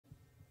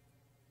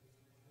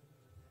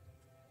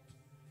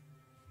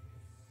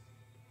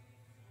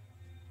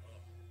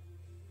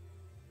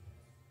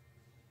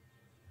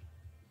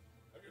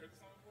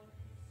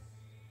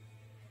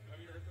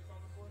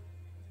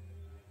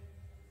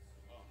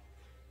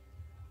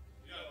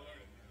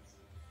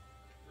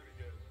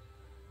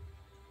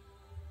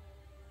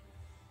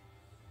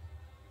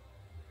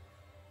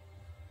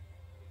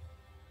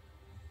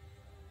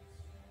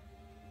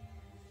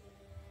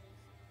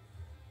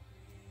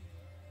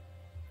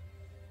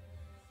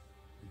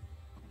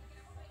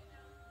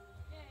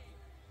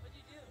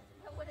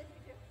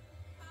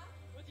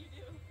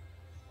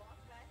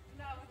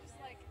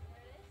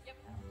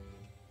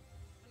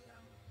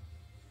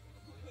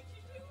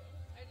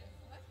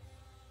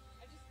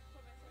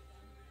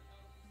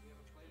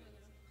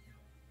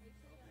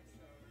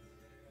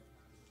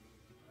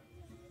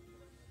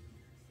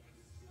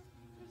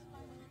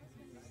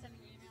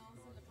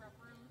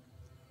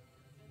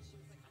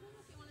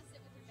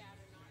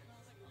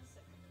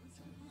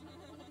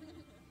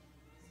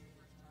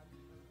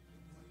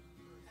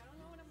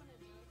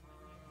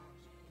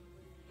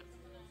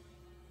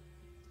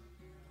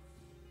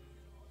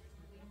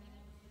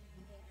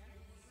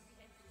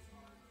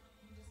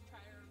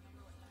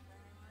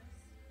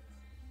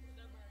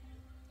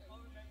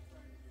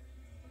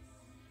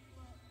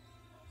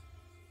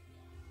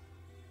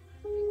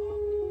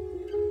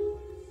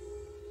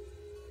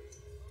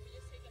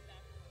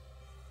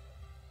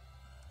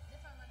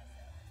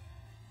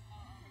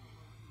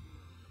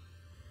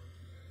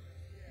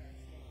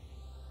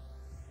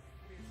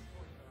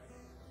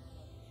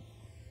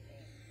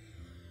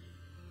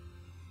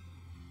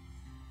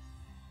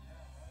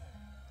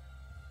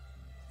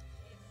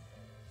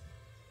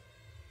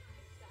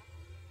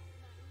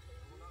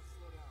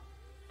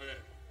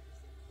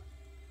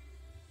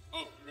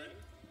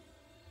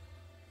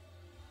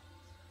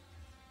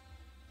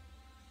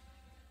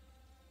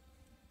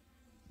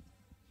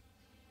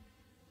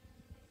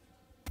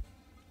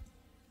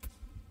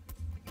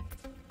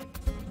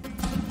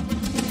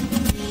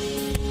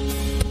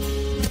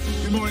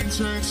morning,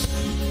 church.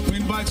 We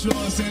invite you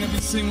all to stand up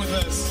and sing with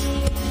us.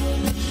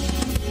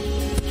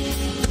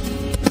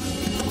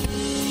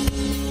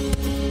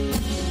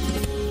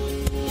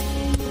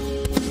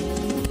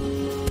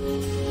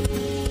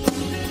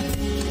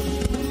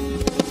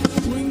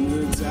 When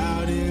the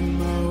doubt in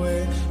my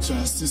way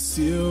tries to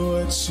steal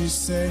what you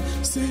say,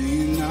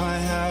 saying I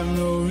have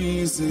no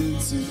reason to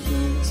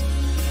face,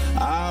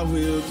 I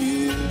will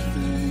give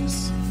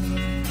thanks.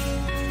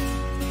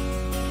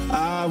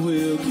 I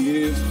will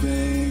give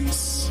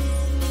thanks.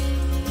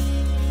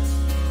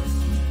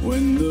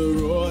 When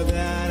the roar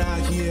that I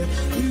hear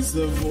is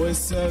the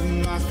voice of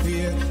my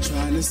fear,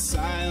 trying to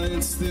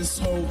silence this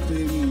hope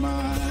in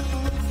my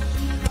heart,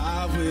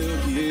 I will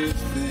give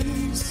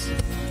thanks.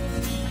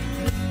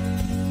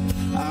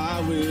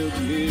 I will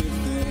give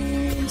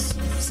thanks.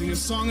 Sing a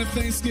song of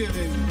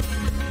thanksgiving.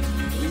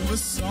 A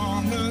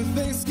song of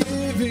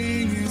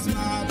thanksgiving is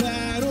my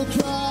battle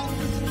cry.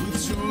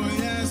 With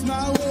joy as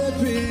my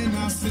weapon,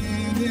 I'll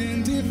stand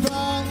and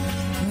defy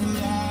the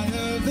lie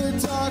of the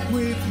dark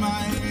with my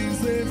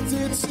hands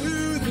lifted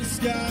to the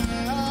sky.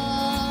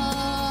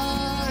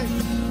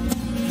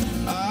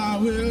 I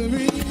will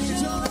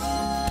rejoice.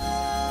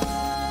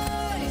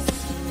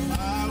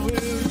 I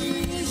will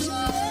rejoice.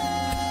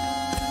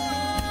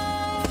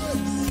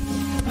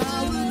 I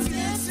will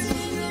dance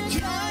in your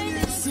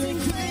kindness and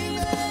claim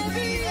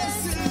every yes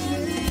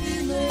and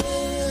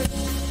amen.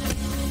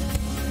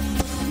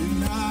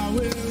 And I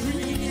will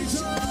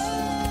rejoice.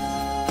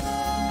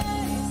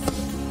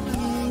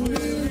 I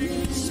will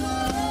rejoice.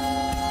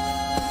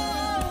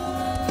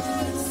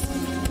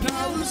 And I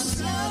will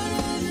shout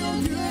of your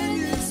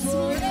goodness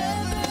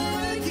forever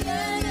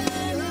again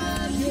and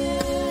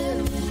again.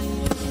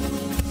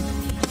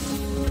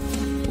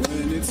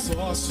 When it's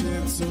all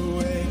stripped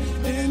away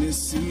and it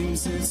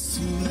seems it's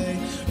too late,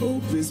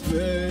 hope is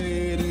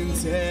buried and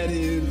dead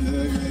in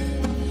the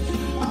grave,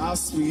 I'll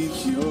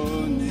speak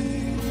your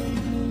name.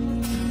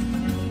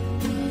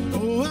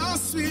 Oh, I'll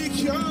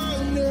speak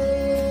your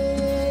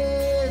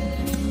name.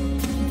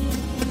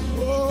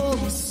 Oh,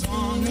 a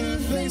song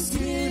of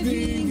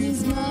thanksgiving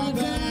is my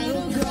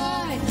battle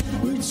cry.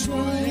 With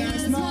joy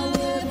as my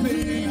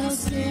weapon, I'll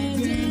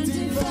stand and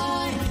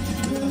defy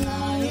the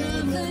lie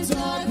of the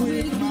dark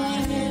with my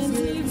hands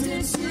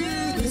lifted to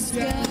the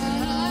sky.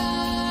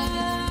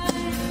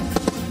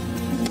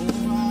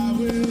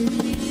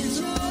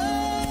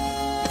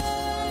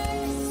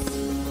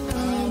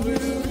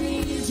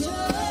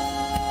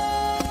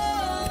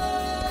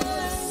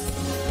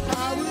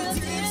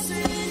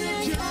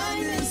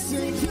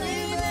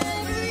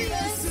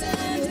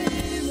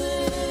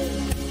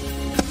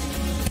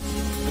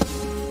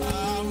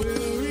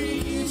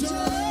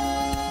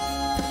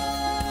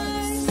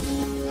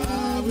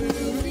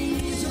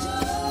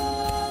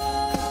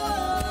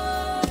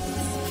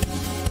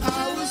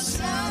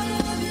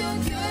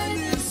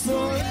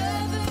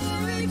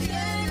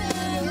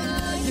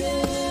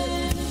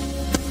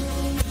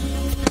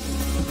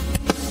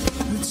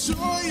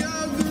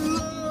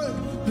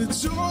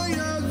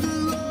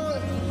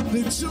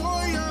 The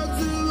joy of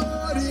the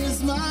Lord is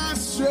my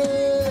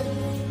strength,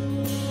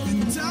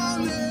 and I'll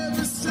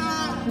never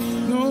stop,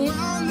 no,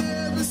 I'll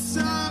never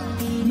stop,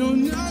 no,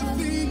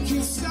 nothing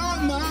can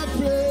stop my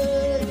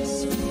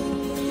praise.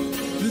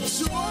 The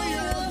joy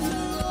of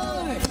the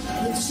Lord,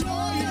 the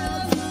joy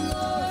of the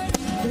Lord,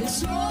 the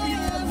joy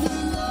of the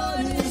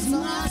Lord is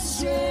my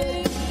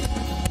strength,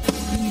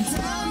 and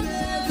I'll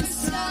never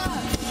stop,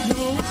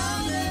 no,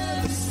 I'll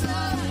never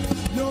stop,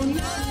 no,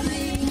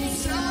 nothing can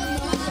stop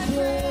my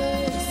praise.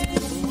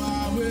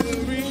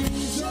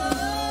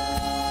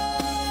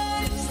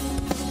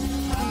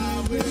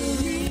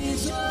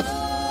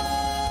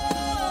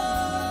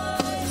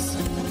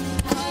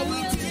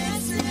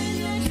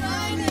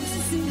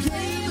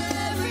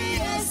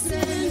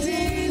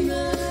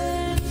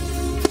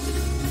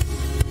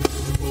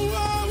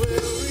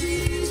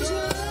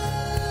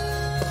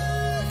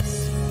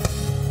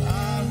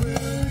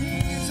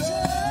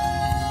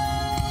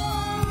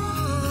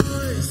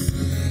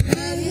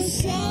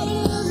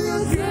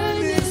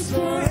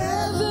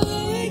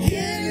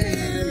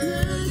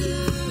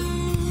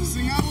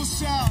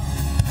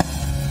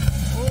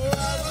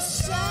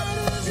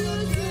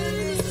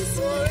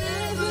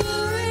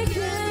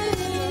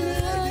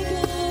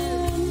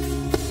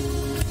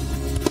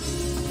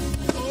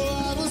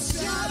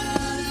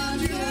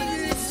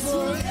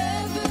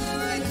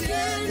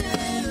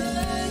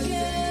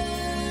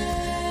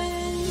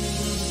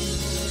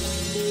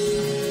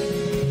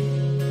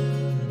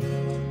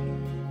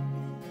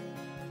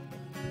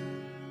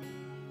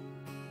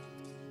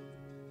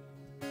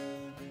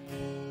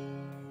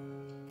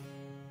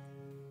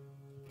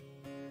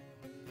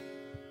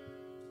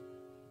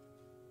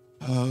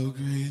 How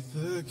great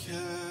the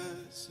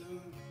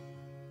chasm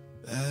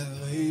that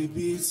lay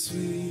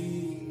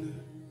between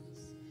us,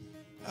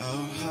 how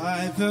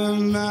high the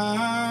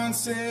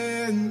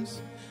mountains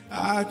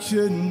I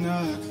could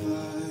not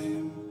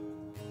climb.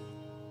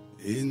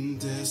 In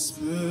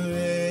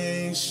desperation,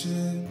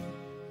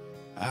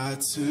 I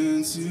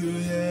turned to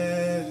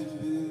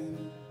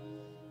heaven,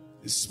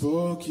 They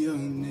spoke your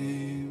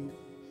name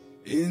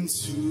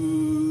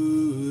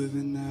into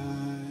the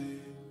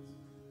night.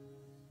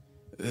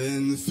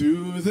 And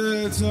through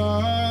the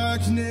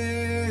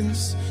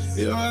darkness,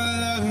 your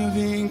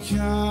loving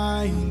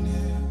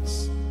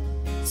kindness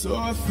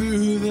tore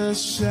through the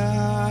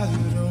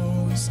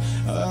shadows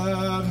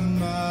of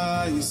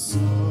my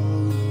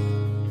soul.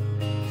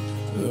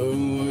 The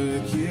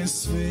work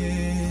is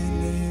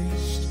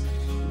finished,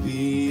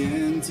 the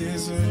end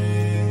is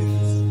written.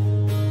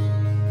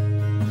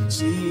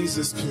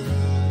 Jesus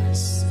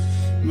Christ,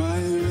 my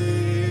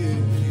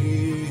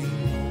living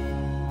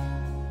hope.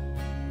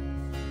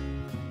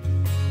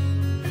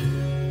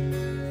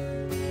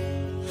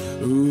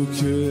 Who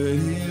could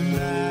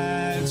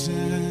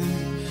imagine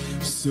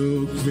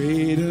so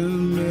great a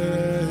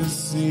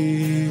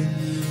mercy?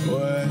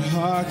 What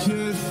heart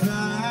could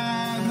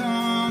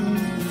fathom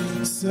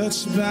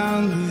such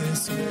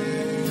boundless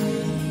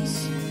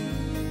grace?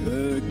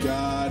 The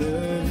God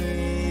of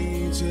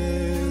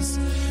ages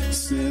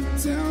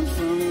stepped down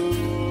from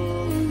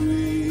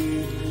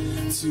glory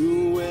to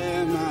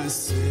wear my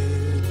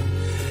sin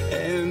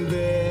and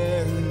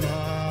bear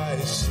my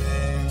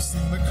shame.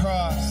 Sing the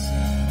cross.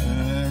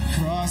 The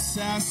cross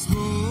has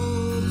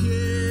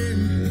spoken,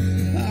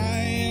 I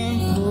am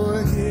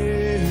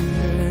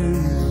forgiven.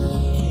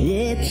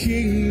 The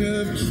King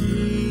of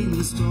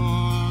Kings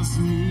calls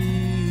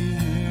me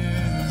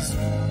his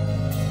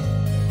own.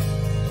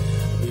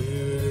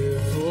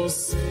 Beautiful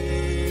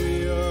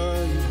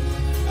Savior,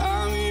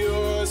 I'm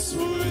yours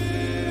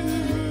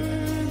forever.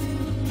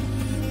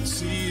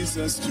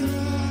 Jesus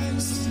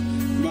Christ,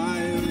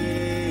 my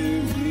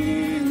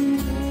living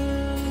hope.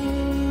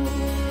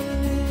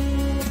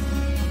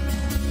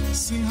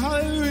 Sing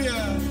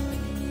hallelujah.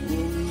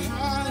 Oh,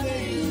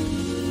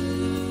 hallelujah.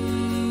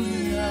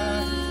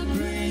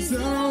 Praise the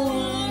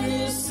one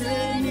who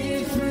set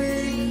me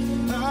free.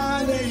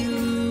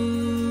 Hallelujah.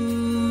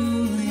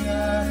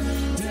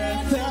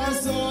 Death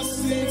has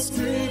lost its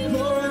grip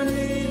on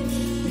me.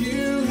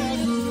 You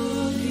have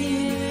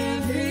broken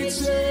every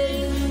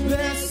chain.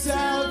 There's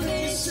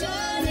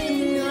salvation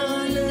in your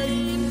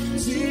name.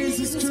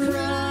 Jesus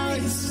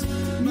Christ,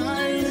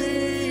 my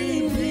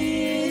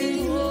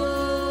living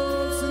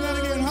hope. Sing that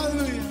again.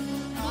 Hallelujah.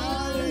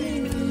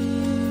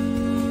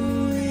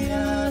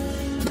 Hallelujah.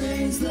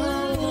 Praise the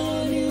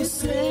one who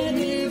set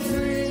me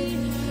free.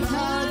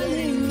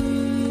 Hallelujah.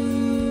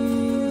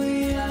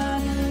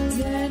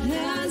 Death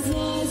has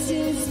lost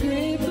its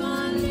grip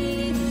on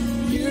me.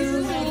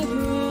 You have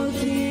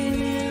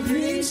broken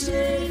every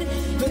chain.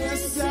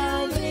 There's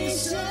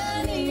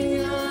salvation in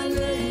your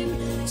name.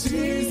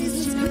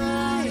 Jesus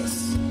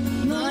Christ,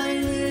 my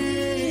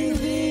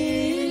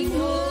living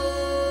hope.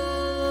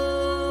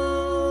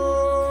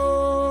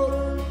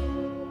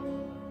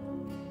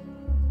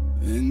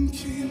 Then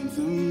came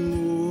the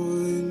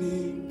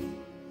morning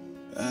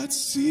that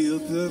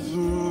sealed the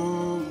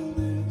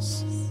promise.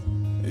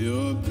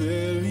 Your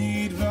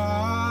buried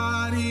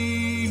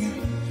body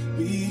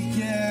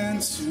began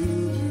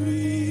to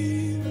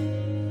breathe.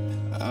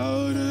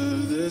 Out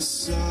of the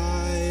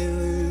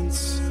silence,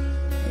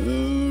 the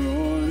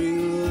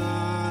roaring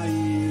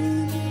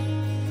lion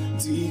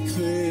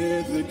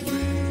declared the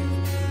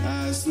grave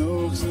has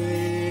no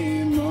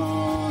claim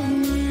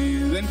on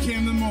me. Then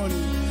came the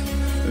morning.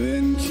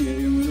 Then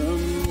came the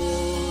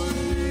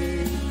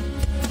morning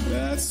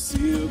that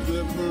sealed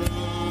the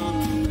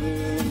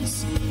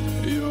promise.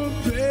 Your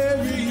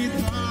buried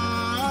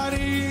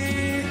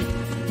body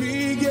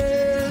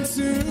began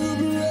to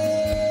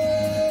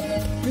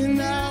break, and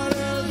out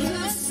of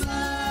the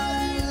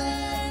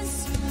silence,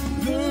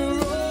 the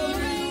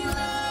roaring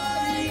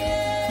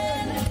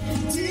lion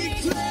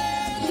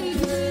declared the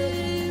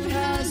grave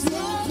has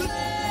no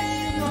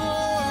claim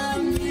on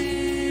me.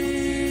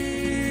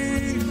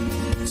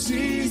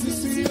 Jesus,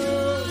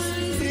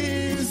 yours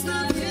is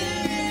the victory.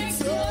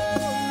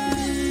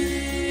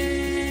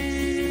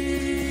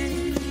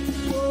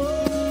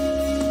 Oh,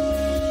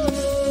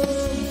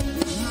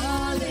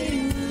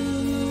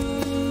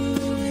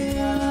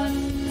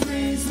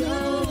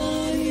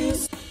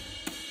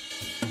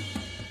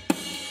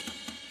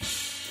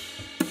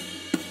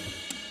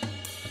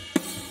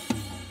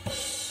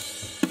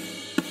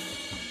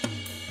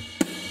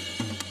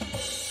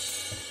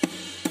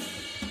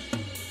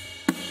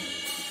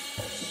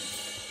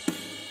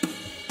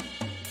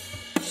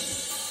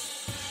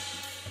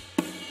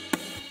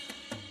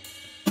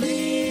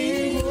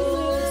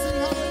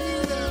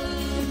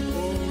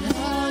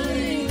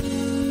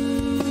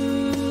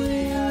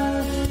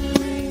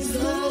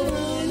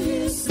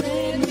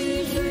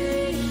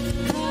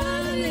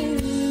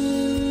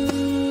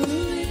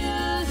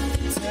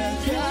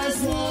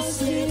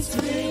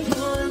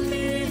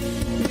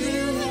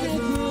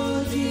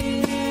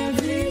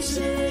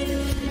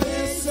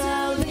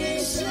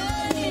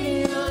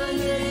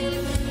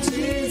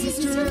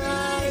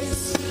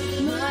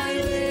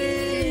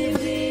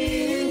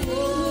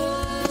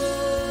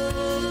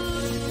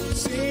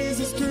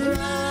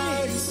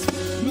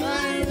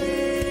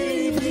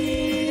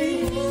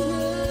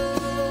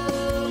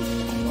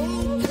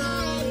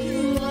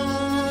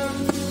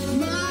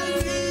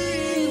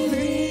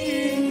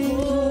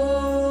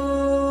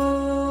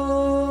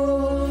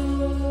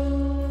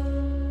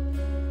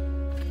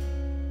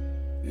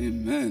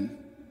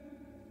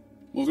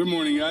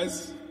 morning,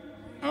 guys.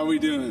 How are we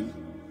doing?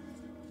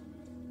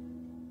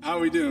 How are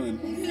we doing?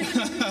 Man,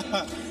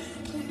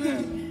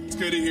 it's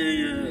good to hear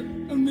your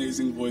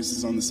amazing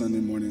voices on the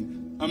Sunday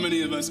morning. How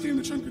many of us came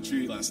to trunk or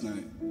treat last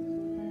night?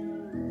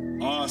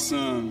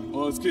 Awesome.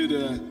 Well, it's good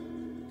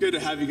to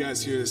have you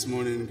guys here this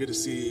morning. Good to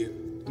see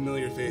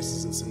familiar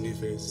faces and some new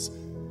faces.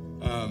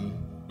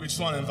 We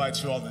just want to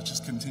invite you all to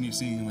just continue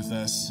singing with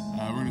us.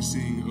 We're going to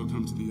sing "Oh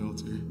Come to the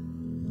Altar."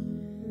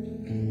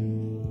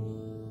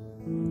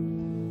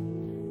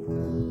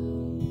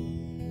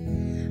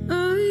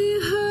 Are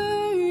you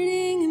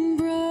hurting and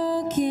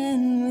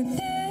broken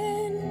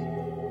within?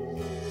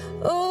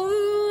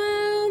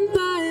 Overwhelmed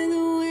by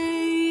the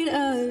weight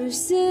of your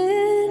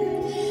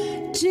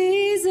sin?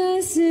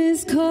 Jesus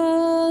is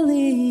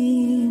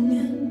calling.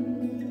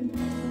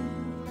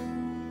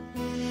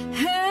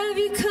 Have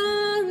you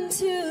come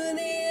to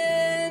the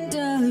end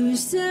of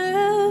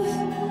yourself?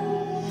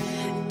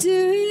 Do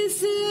you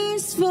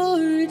thirst for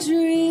a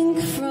drink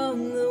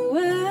from the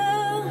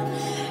well?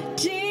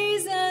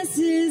 Jesus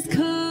is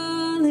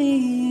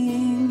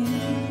calling.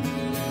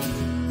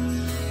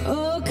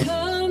 Oh,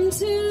 come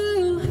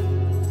to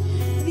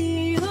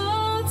the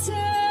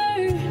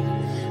altar.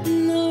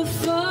 The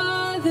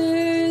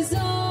Father's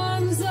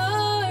arms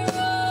are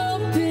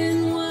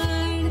open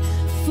wide.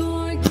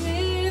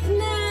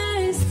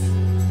 Forgiveness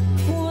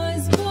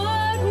was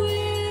bought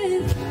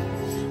with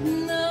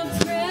the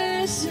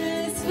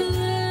precious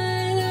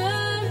blood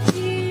of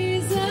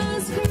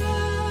Jesus Christ.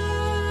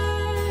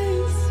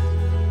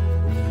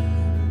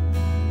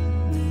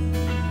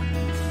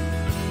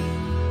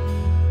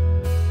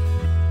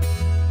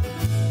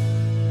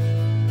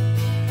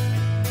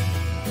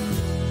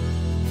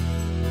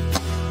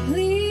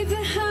 Leave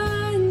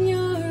behind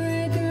your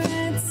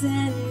regrets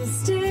and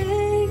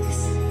mistakes.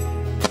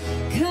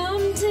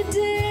 Come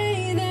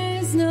today,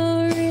 there's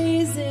no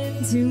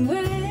reason to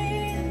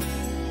wait.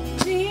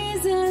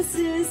 Jesus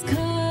is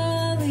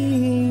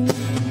calling.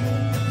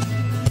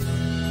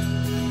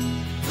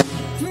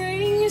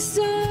 Bring your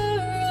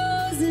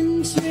sorrows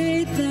and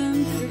trade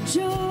them for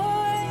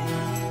joy.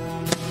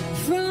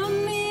 From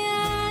the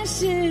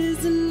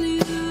ashes, a new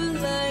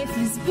life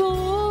is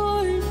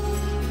born.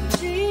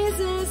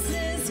 Jesus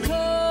is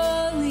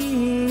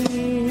calling.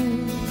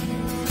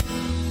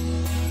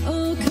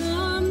 Oh,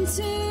 come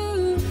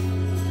to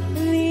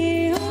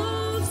the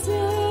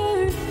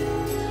altar.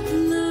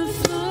 The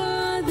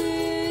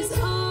Father's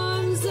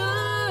arms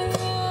are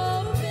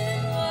open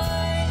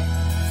wide.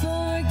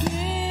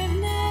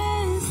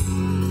 Forgiveness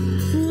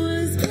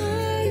was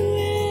bought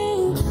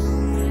with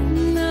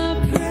the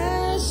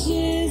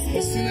precious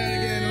Let's sing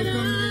that again.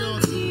 Oh,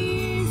 come to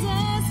the altar.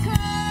 Jesus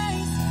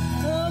Christ.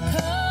 Oh,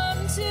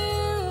 come to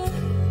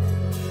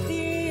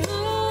the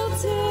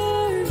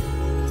altar.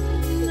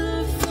 The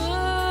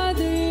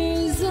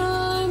Father's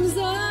arms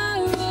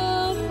are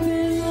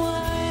open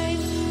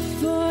wide.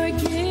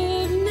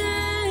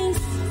 Forgiveness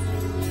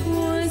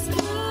was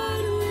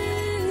bought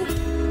with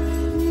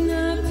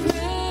the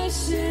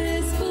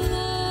precious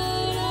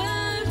blood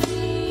of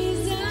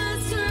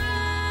Jesus Christ.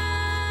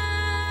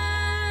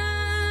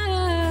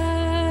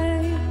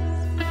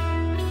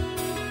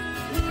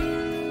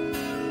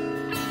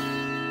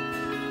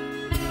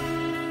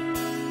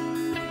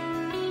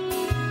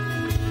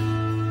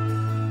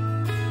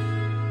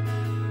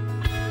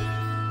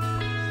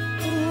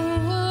 Oh,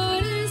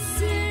 what a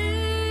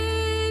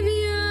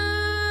Savior!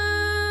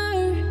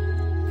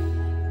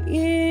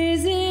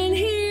 Isn't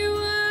He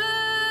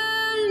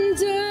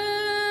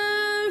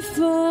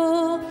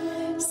wonderful?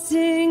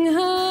 Sing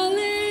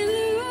hallelujah!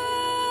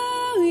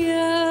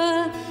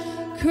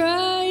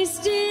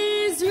 Christ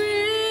is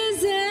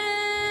risen.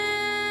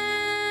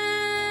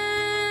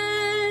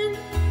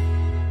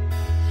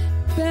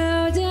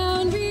 Bow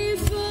down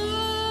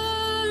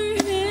before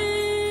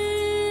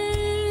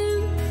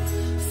Him,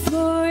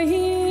 for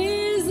He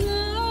is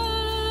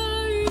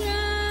Lord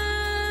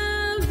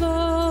of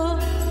all.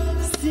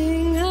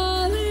 Sing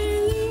hallelujah,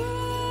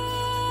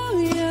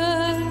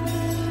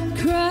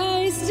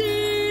 Christ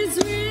is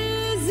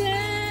risen.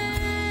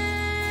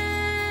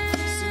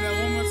 Sing that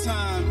one more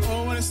time.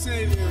 Oh, what a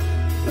Savior.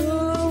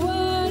 Oh,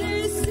 what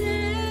a Savior!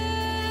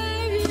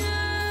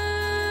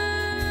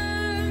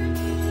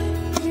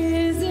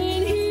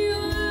 Isn't He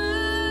wonderful?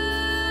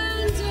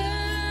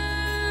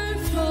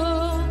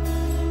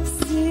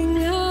 Sing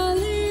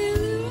hallelujah,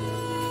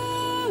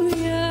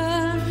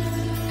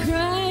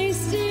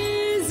 Christ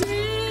is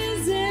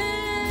risen.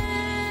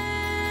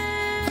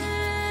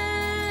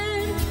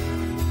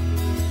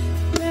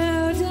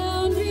 Bow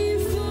down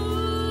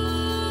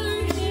before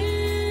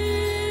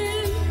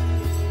Him,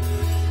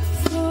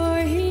 for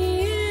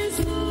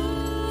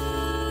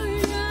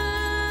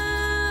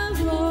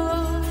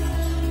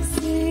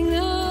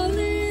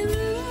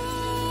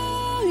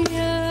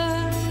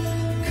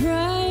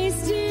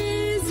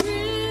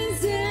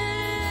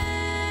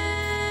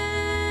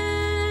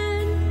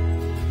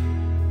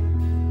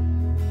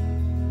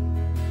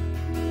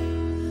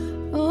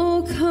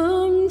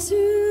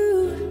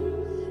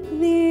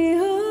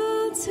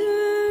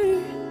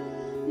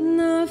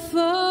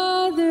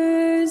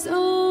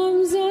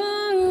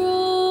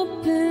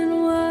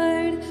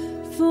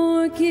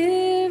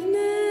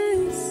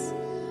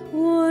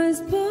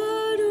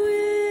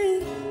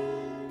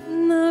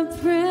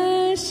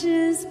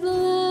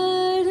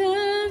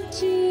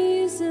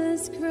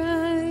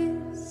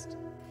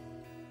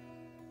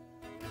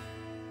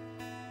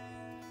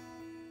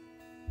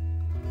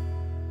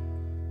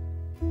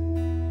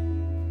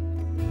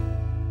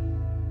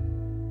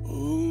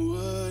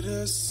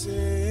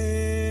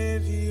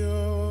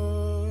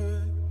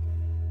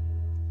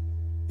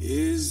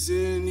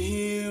Isn't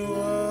he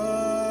wonderful?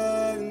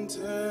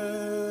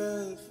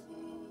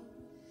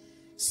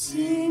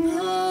 Sing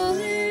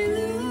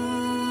hallelujah,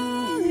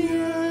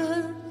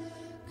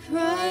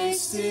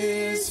 Christ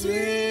is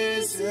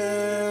risen.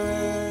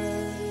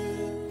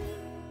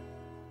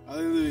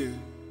 Hallelujah.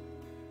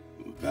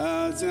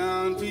 Bow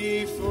down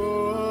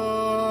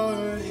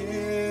before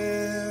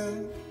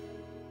him,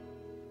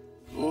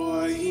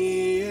 for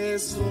he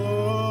is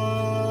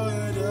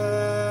Lord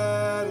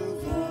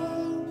of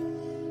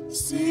all.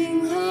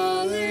 Sing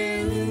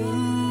hallelujah,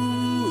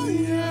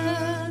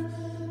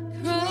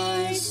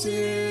 Christ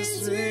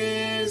is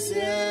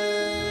risen.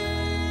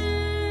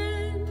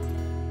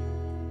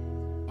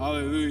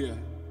 Hallelujah.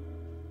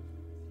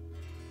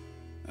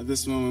 At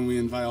this moment, we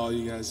invite all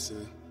you guys to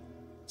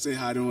say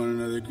hi to one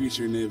another, greet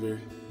your neighbor.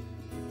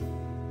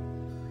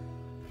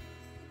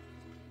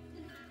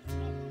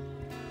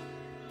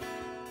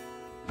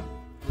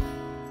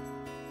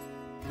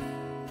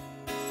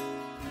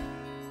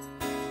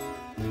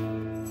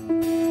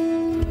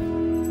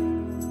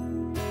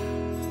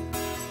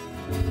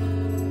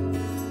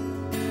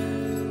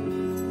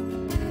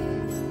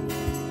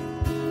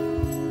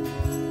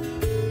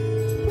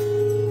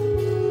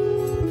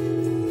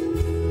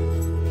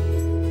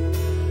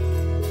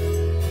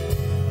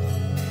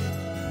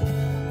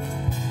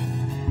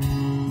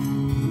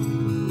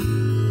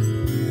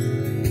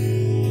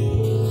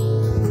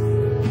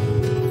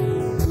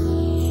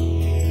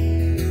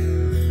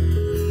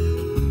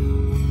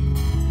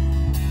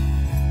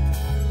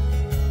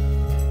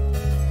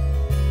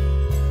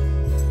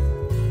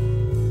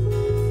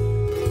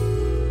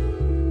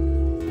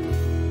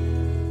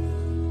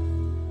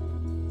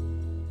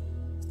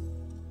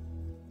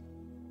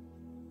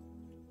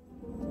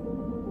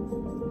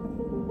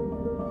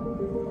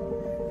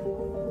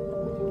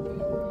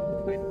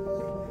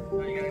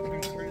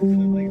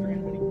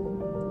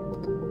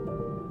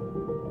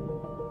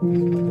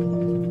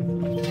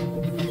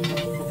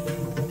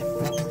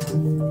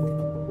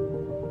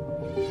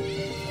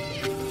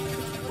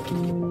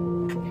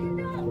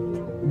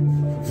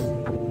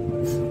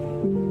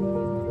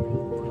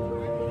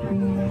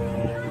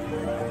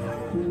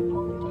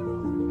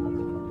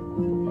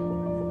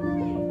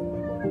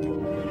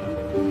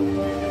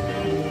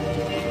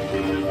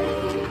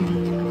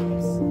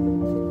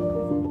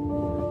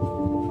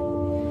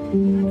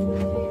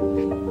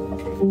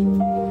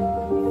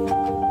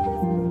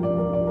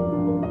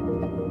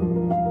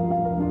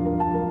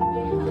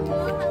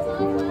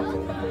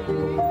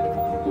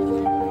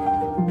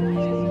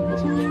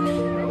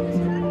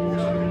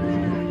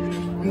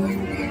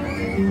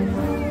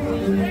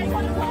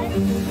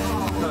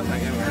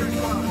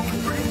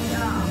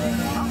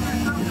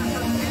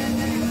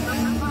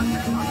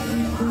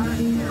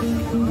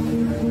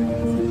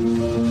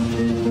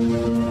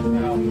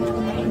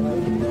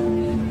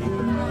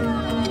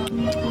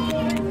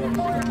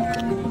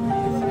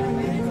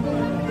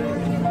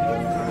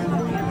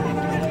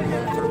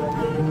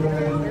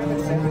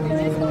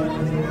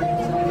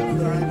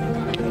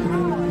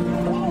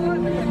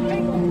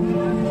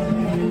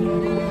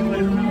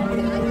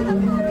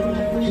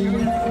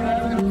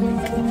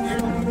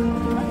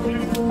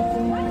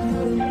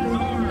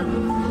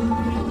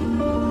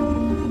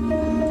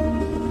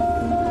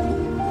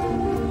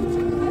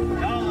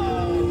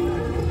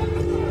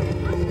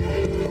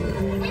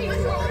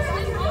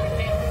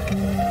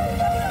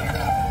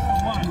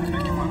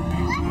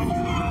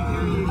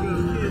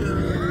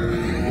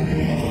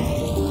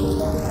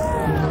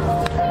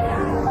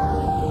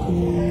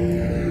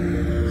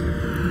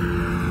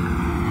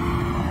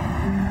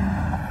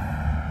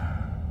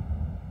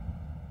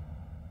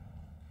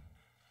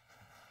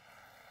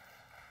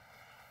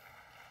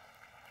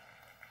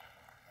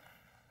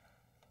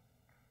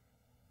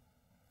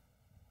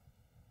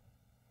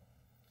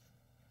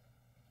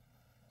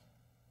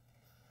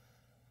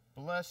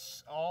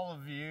 Bless all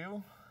of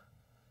you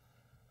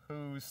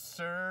who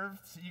served.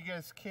 You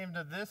guys came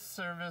to this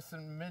service,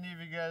 and many of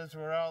you guys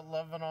were out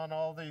loving on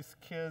all these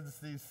kids,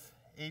 these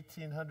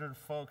 1,800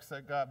 folks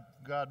that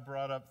God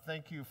brought up.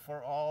 Thank you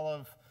for all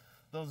of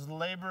those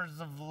labors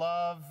of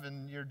love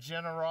and your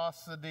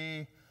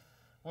generosity.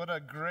 What a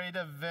great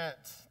event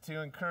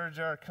to encourage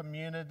our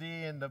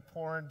community and to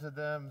pour into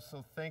them.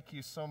 So thank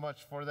you so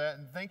much for that.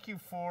 And thank you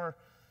for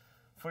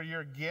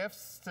your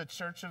gifts to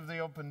Church of the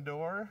Open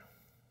Door.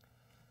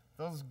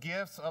 Those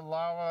gifts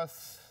allow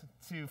us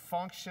to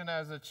function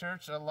as a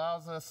church,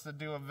 allows us to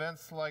do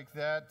events like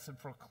that, to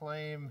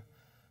proclaim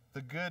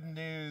the good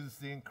news,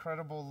 the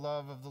incredible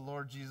love of the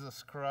Lord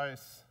Jesus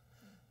Christ.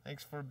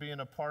 Thanks for being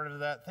a part of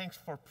that. Thanks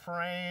for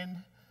praying.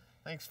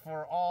 Thanks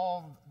for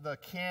all the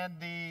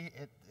candy.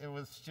 It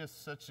was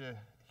just such a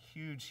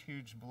huge,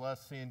 huge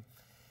blessing.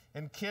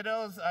 And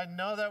kiddos, I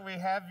know that we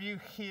have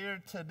you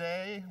here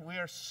today. We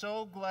are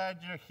so glad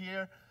you're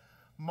here.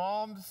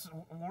 Moms,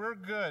 we're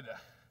good.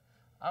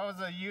 I was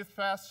a youth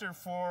pastor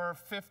for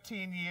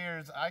 15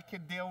 years. I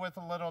could deal with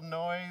a little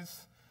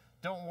noise.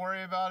 Don't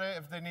worry about it.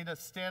 If they need to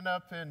stand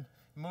up and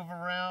move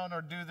around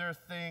or do their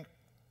thing,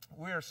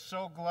 we are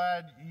so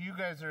glad you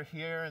guys are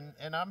here,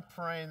 and I'm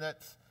praying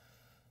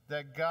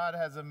that God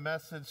has a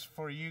message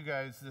for you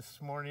guys this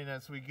morning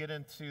as we get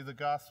into the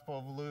Gospel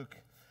of Luke.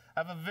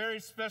 I have a very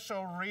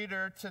special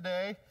reader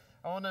today.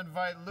 I want to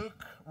invite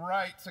Luke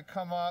Wright to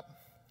come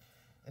up,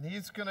 and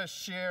he's going to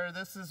share.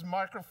 This is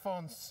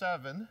microphone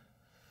 7,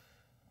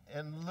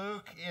 and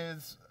Luke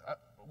is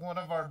one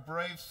of our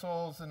brave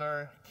souls in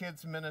our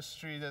kids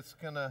ministry that's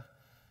going to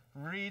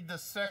read the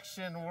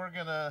section we're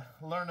going to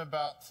learn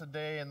about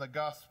today in the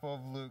Gospel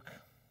of Luke.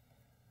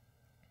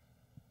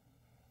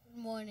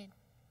 Good morning.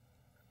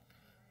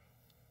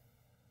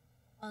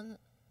 On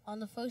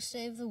the first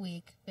day of the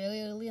week,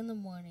 very early in the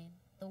morning,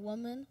 the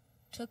woman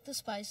took the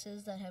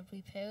spices that had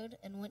prepared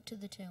and went to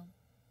the tomb.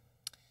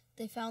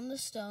 They found the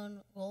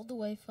stone rolled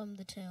away from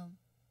the tomb,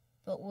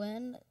 but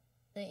when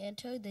they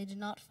entered, they did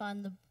not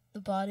find the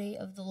body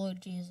of the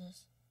Lord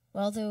Jesus.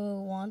 While they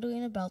were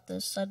wandering about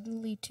this,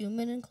 suddenly 2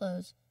 men in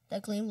clothes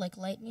that gleamed like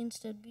lightning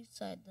stood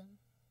beside them.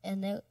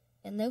 And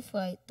in their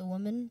fright, the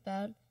women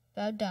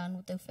bowed down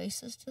with their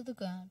faces to the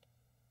ground.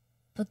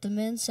 But the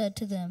men said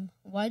to them,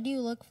 "Why do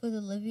you look for the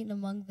living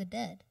among the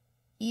dead?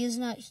 He is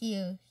not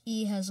here,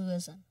 he has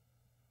risen.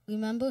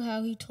 Remember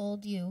how he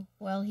told you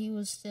while he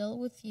was still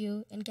with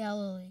you in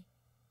Galilee.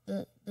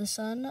 The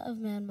Son of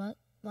Man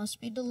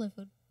must be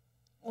delivered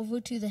over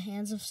to the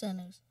hands of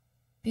sinners,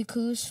 be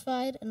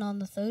crucified, and on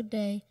the third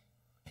day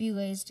be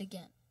raised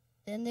again."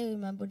 Then they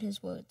remembered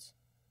his words.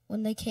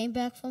 When they came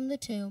back from the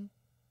tomb,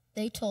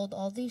 they told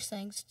all these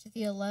things to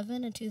the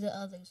 11 and to the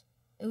others.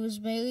 It was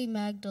Mary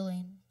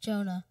Magdalene,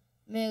 Jonah,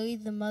 Mary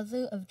the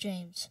mother of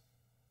James,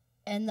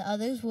 and the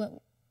others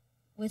went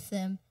with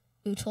them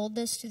who told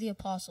this to the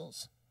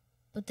apostles.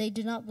 But they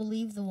did not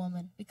believe the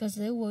woman, because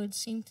their words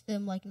seemed to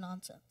them like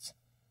nonsense.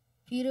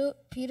 Peter,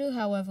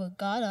 however,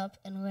 got up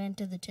and ran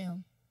to the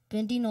tomb.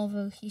 Bending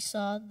over, he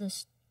saw the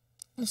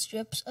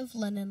strips of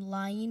linen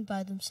lying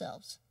by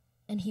themselves,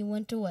 and he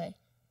went away,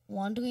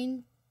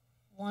 wondering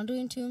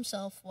to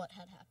himself what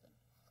had happened.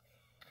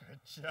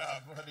 Good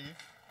job, buddy.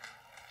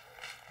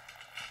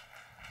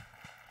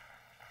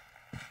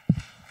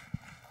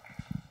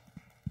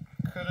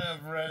 Couldn't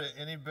have read it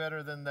any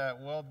better than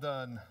that. Well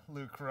done,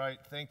 Luke Wright.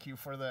 Thank you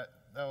for that.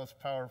 That was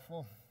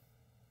powerful.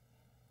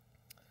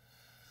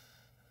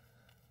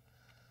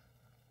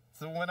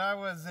 So when I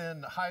was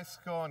in high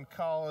school and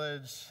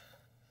college,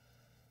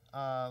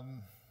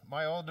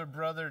 my older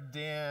brother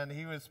Dan,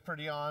 he was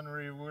pretty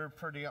ornery. We were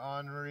pretty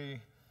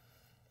ornery.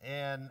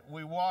 And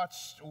we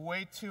watched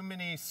way too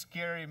many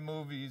scary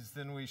movies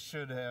than we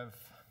should have.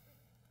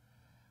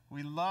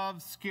 We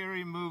loved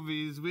scary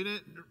movies. We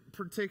didn't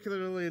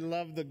particularly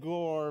love the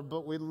gore,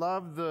 but we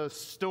loved the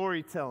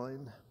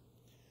storytelling.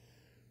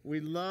 We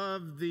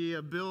loved the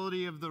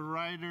ability of the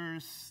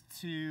writers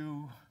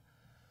to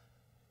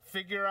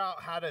figure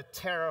out how to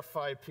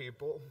terrify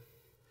people.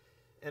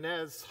 And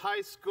as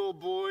high school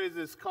boys,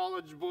 as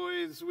college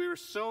boys, we were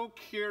so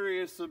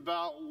curious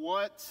about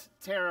what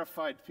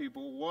terrified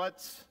people,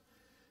 what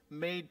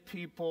made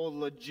people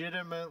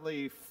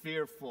legitimately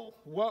fearful.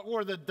 What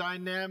were the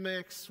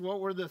dynamics? What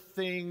were the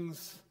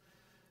things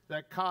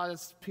that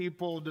caused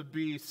people to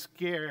be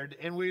scared?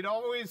 And we'd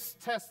always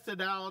test it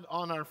out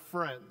on our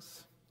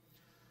friends.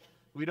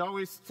 We'd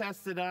always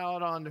test it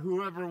out on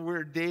whoever we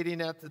were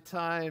dating at the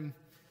time.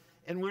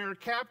 And we were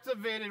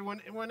captivated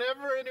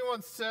whenever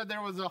anyone said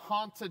there was a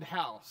haunted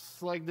house,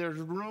 like there's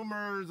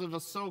rumors of a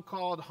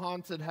so-called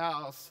haunted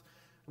house,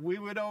 we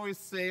would always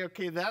say,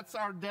 okay, that's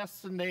our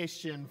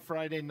destination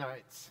Friday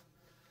nights.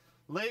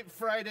 Late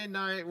Friday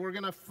night, we're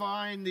going to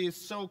find these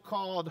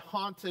so-called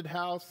haunted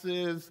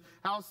houses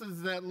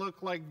that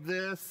look like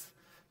this.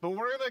 But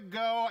we're going to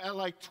go at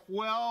like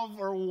 12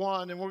 or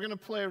 1, and we're going to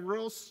play a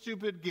real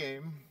stupid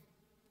game.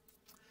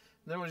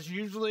 There was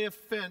usually a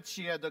fence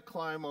you had to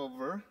climb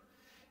over.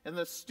 And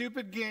the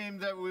stupid game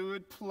that we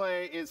would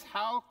play is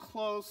how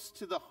close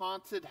to the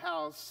haunted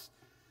house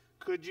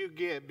could you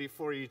get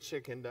before you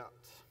chickened out?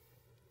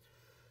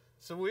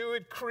 So we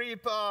would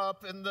creep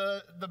up, and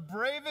the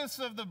bravest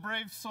of the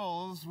brave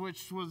souls,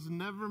 which was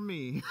never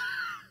me,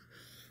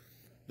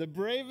 the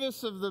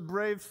bravest of the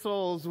brave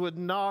souls would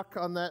knock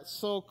on that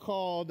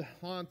so-called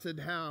haunted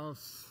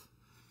house,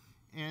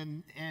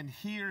 and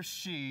he or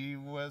she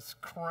was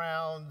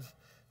crowned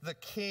the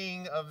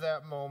king of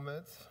that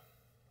moment.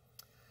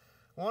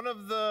 One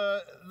of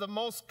the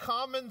most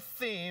common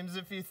themes,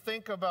 if you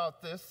think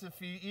about this,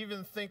 if you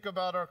even think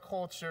about our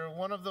culture,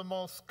 one of the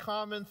most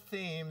common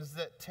themes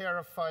that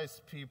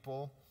terrifies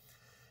people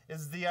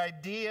is the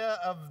idea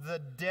of the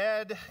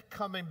dead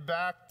coming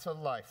back to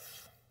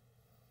life.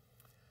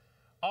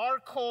 Our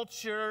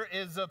culture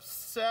is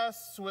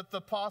obsessed with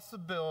the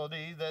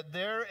possibility that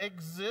there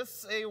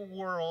exists a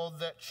world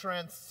that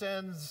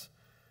transcends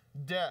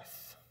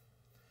death.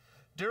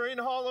 During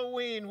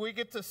Halloween, we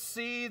get to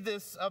see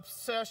this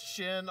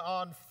obsession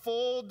on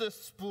full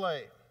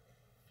display.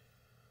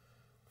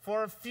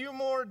 For a few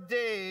more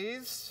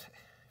days,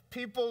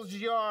 people's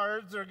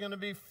yards are going to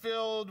be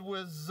filled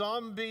with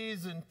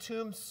zombies and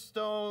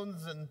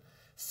tombstones and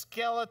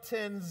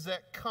skeletons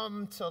that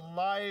come to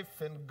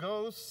life and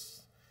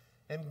ghosts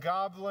and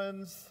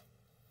goblins.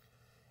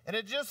 And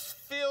it just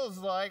feels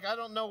like, I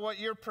don't know what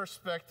your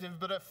perspective,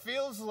 but it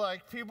feels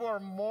like people are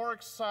more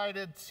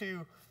excited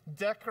to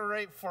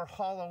decorate for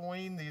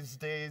Halloween these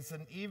days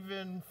than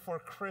even for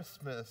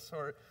Christmas,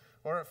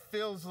 or it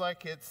feels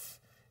like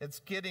it's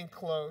getting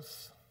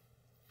close.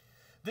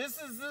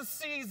 This is the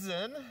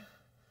season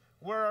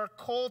where our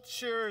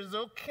culture is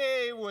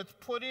okay with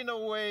putting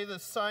away the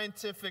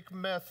scientific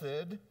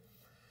method.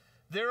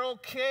 They're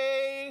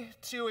okay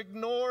to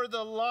ignore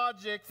the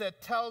logic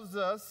that tells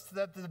us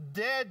that the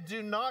dead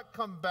do not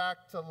come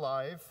back to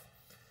life.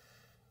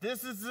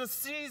 This is the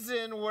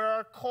season where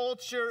our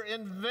culture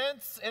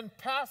invents and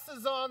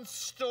passes on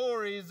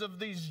stories of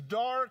these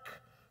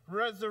dark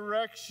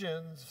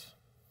resurrections.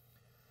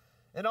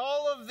 And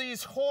all of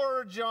these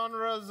horror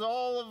genres,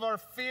 all of our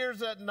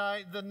fears at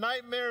night, the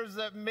nightmares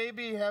that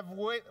maybe have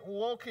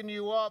woken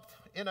you up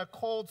in a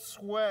cold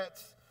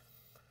sweat,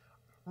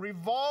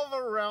 revolve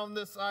around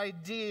this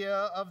idea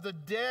of the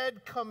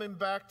dead coming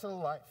back to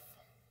life.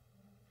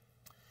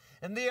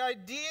 And the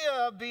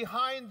idea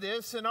behind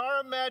this, in our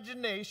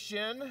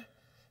imagination,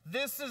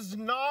 this is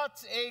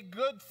not a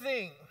good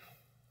thing.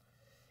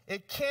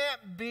 It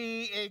can't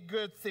be a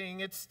good thing.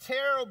 It's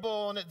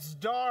terrible and it's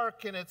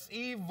dark and it's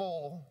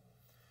evil.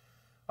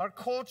 Our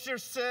culture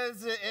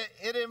says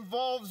it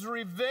involves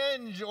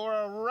revenge or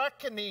a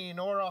reckoning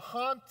or a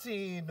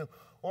haunting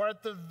or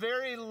at the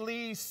very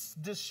least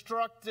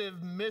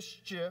destructive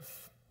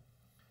mischief.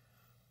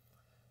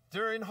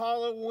 During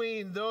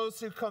Halloween, those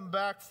who come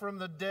back from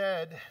the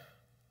dead,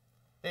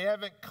 they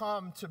haven't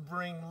come to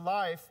bring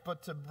life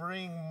but to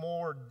bring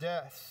more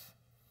death.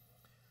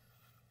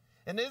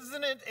 And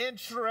isn't it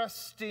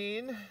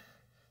interesting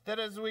that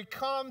as we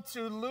come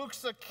to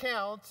Luke's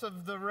account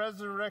of the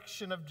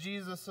resurrection of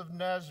Jesus of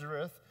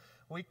Nazareth,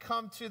 we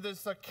come to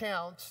this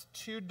account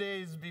 2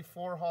 days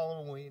before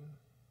Halloween.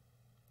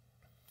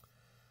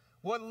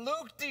 What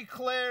Luke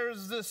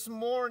declares this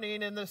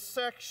morning in the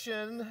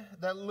section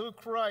that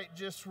Luke Wright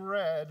just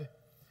read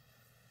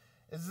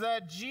is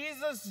that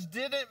Jesus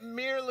didn't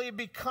merely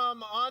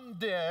become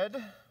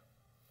undead,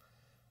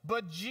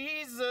 but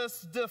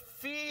Jesus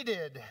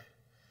defeated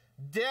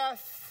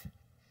death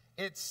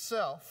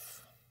itself.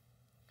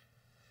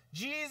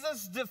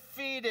 Jesus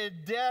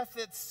defeated death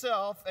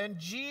itself, and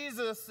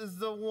Jesus is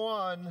the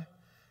one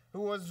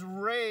who was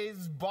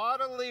raised,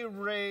 bodily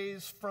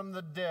raised from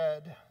the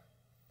dead.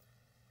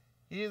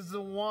 He is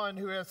the one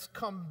who has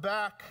come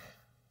back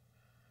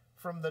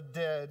from the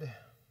dead.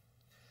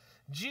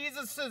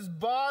 Jesus'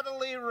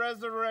 bodily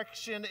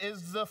resurrection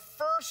is the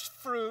first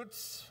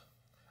fruits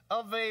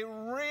of a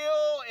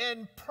real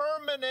and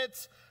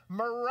permanent,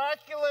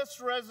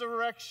 miraculous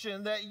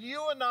resurrection that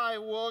you and I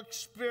will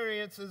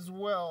experience as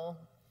well.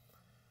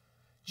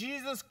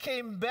 Jesus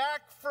came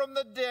back from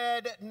the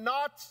dead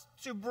not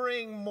to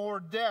bring more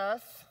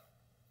death,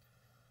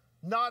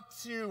 not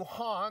to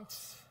haunt,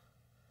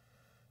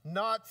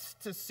 not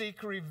to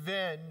seek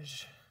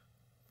revenge,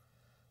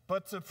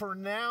 but to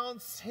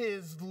pronounce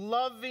his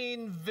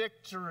loving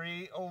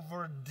victory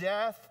over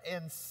death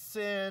and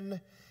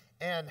sin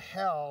and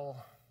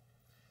hell,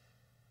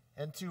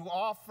 and to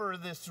offer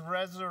this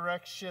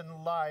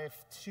resurrection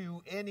life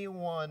to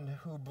anyone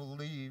who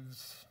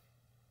believes.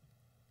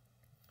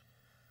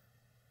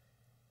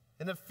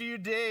 In a few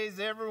days,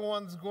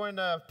 everyone's going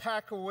to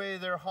pack away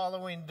their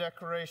Halloween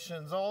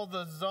decorations. All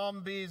the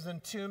zombies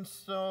and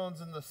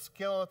tombstones and the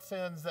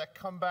skeletons that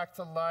come back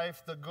to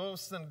life, the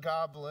ghosts and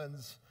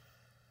goblins,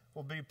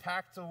 will be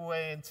packed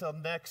away until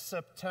next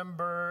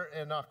September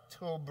and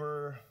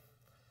October.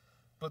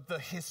 But the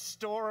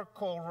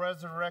historical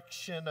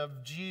resurrection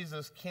of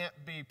Jesus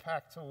can't be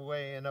packed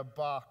away in a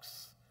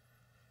box.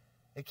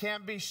 It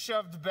can't be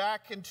shoved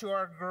back into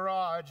our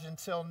garage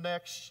until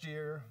next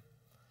year.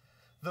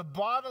 The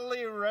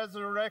bodily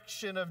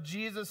resurrection of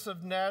Jesus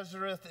of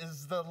Nazareth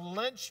is the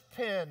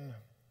linchpin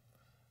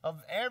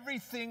of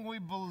everything we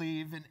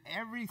believe and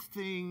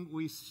everything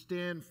we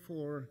stand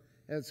for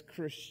as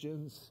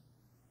Christians.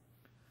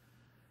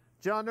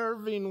 John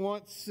Irving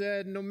once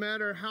said, "No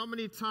matter how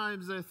many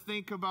times I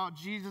think about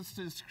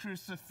Jesus'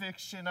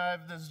 crucifixion, I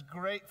have this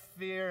great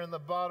fear in the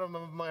bottom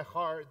of my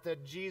heart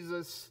that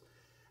Jesus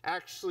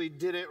actually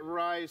didn't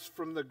rise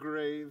from the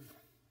grave."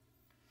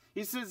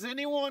 He says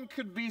anyone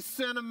could be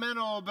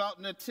sentimental about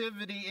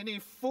nativity. Any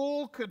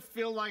fool could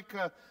feel like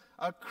a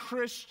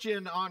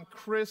Christian on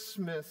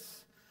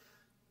Christmas.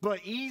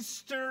 But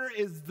Easter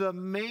is the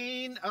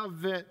main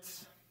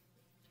event.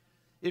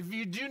 If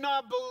you do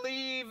not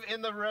believe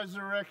in the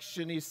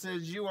resurrection, he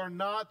says, you are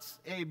not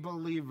a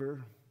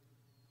believer.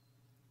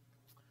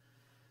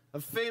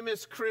 A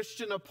famous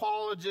Christian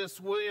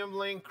apologist, William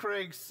Lane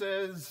Craig,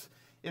 says,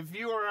 if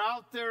you are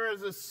out there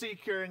as a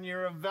seeker and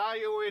you're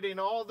evaluating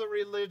all the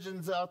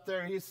religions out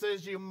there, he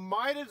says you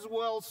might as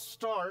well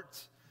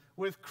start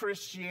with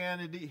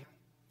Christianity.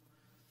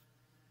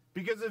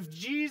 Because if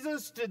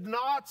Jesus did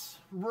not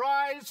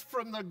rise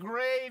from the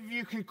grave,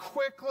 you can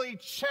quickly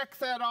check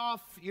that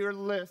off your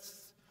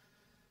list.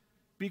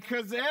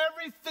 Because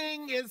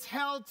everything is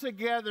held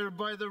together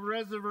by the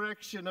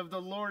resurrection of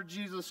the Lord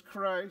Jesus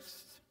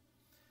Christ.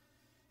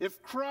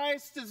 If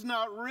Christ is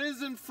not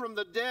risen from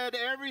the dead,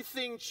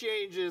 everything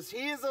changes.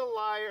 He is a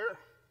liar.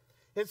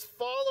 His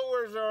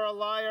followers are a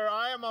liar.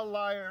 I am a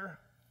liar.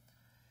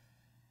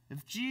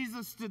 If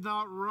Jesus did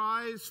not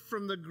rise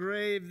from the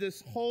grave,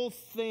 this whole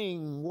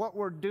thing, what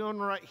we're doing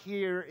right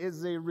here,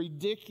 is a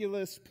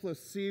ridiculous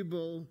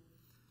placebo.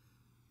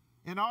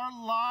 And our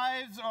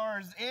lives are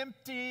as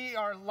empty,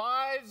 our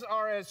lives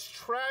are as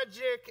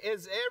tragic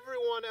as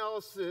everyone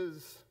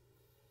else's.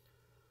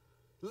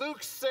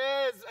 Luke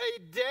says a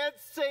dead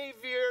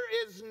Savior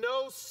is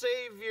no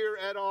Savior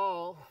at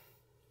all.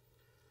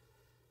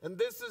 And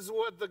this is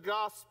what the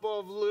Gospel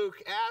of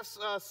Luke asks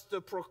us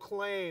to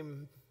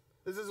proclaim.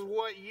 This is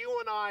what you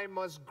and I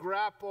must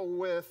grapple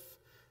with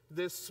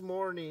this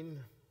morning.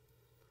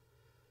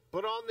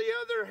 But on the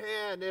other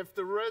hand, if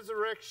the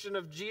resurrection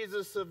of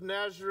Jesus of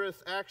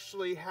Nazareth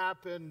actually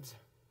happened,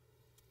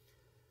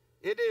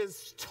 it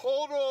is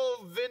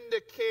total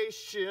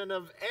vindication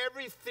of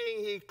everything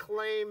he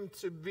claimed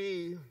to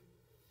be.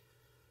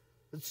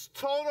 It's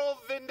total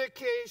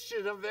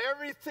vindication of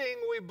everything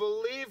we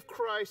believe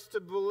Christ to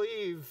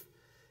believe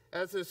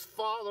as his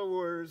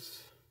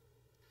followers.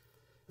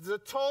 It's a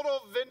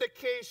total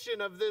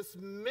vindication of this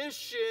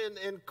mission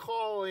and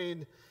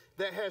calling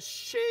that has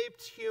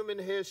shaped human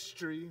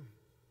history.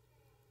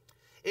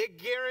 It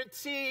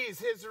guarantees,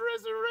 his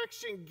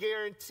resurrection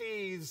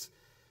guarantees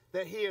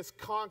that he has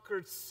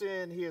conquered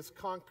sin, he has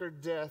conquered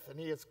death, and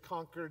he has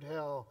conquered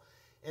hell.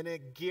 And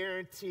it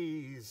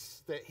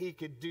guarantees that he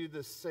could do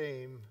the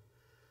same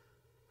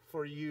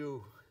for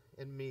you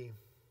and me.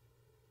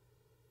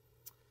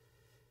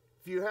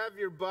 If you have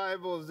your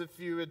Bibles, if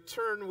you would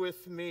turn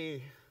with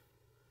me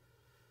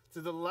to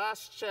the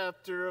last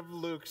chapter of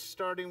Luke,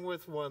 starting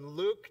with 1.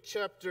 Luke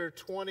chapter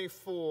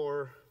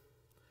 24,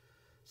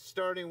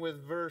 starting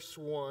with verse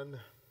 1.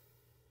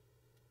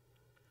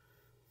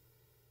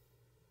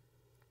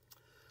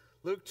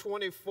 Luke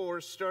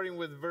 24, starting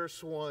with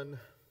verse 1.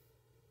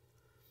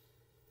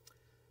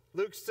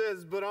 Luke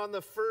says, "But on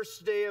the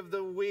first day of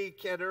the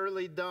week at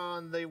early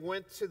dawn, they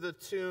went to the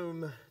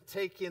tomb,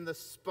 taking the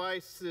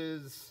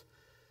spices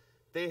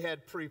they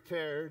had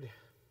prepared."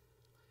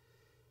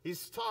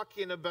 He's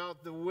talking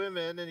about the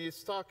women, and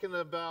he's talking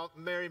about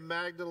Mary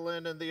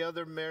Magdalene and the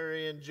other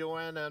Mary and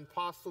Joanna and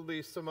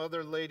possibly some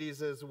other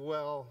ladies as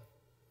well.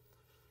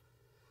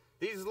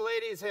 These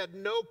ladies had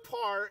no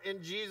part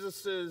in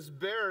Jesus'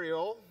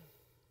 burial.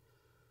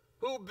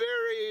 Who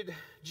buried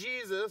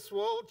Jesus?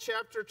 Well,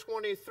 chapter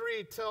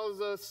 23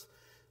 tells us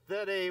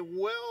that a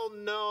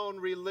well-known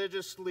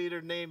religious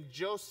leader named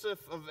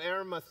Joseph of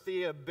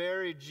Arimathea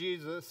buried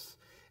Jesus.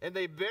 And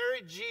they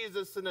buried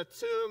Jesus in a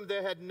tomb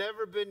that had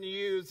never been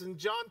used. And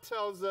John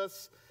tells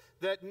us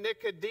that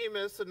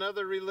Nicodemus,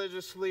 another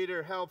religious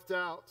leader, helped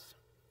out.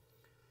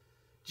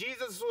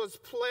 Jesus was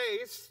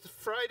placed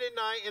Friday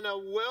night in a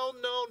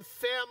well-known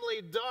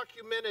family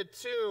documented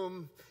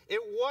tomb.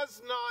 It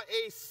was not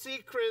a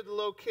secret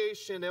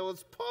location. It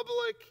was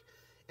public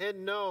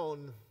and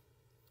known.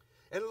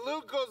 And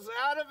Luke goes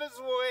out of his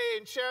way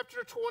in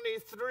chapter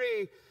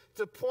 23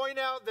 to point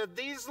out that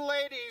these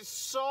ladies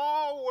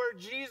saw where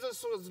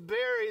Jesus was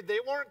buried. They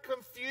weren't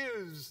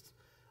confused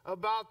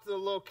about the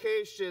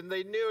location.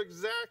 They knew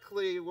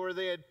exactly where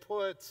they had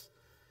put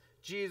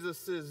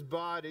Jesus'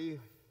 body.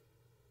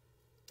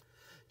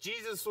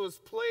 Jesus was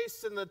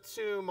placed in the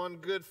tomb on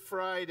Good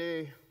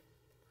Friday,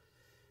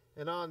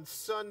 and on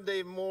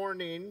Sunday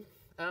morning,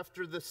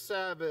 after the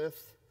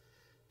Sabbath,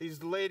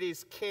 these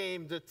ladies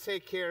came to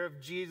take care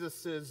of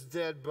Jesus'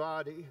 dead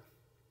body.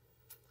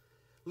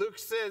 Luke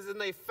says,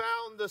 "And they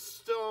found the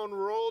stone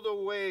rolled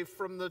away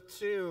from the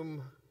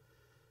tomb.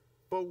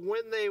 But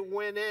when they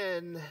went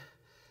in,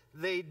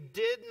 they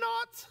did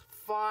not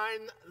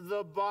find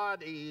the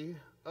body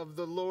of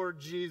the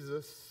Lord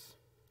Jesus."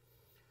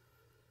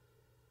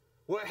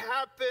 What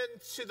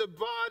happened to the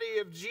body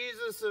of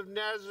Jesus of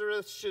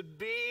Nazareth should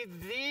be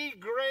the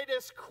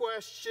greatest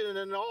question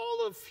in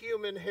all of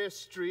human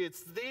history.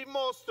 It's the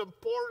most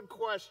important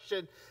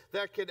question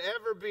that could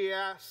ever be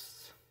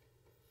asked.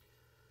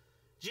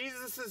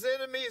 Jesus'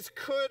 enemies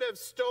could have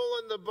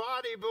stolen the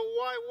body, but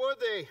why would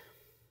they?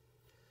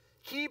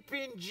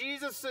 Keeping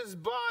Jesus'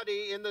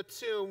 body in the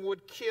tomb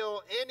would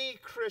kill any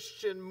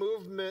Christian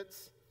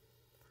movement.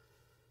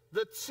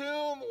 The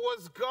tomb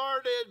was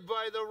guarded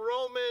by the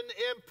Roman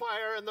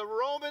Empire, and the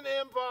Roman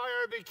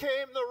Empire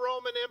became the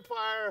Roman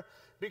Empire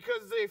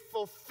because they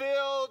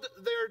fulfilled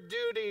their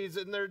duties,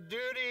 and their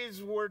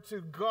duties were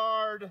to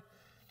guard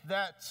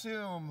that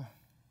tomb.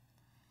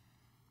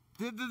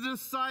 Did the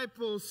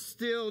disciples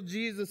steal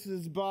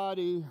Jesus'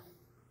 body?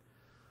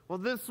 Well,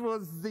 this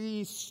was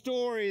the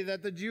story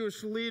that the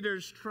Jewish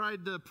leaders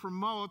tried to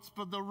promote,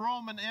 but the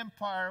Roman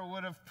Empire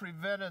would have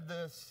prevented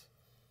this.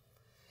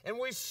 And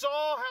we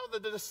saw how the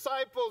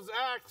disciples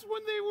act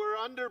when they were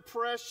under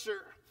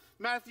pressure.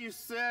 Matthew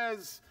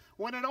says,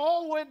 when it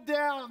all went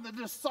down, the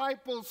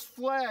disciples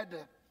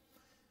fled.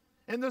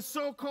 And the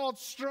so-called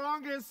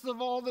strongest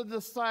of all the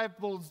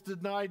disciples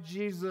denied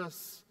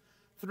Jesus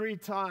 3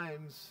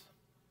 times.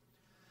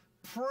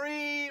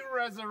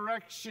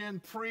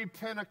 Pre-resurrection,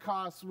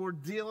 pre-Pentecost, we're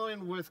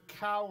dealing with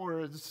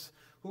cowards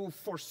who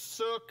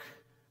forsook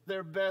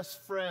their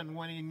best friend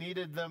when he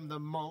needed them the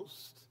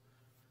most.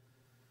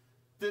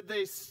 Did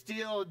they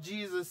steal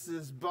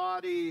Jesus'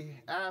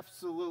 body?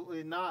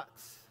 Absolutely not.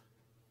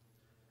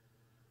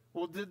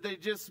 Well, did they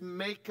just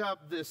make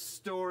up this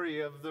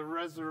story of the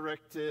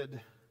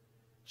resurrected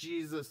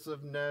Jesus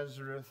of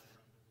Nazareth?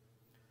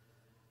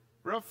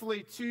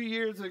 Roughly 2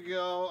 years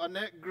ago,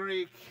 Annette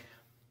Greek,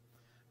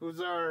 who's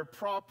our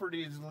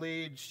properties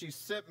lead, she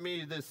sent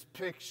me this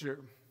picture.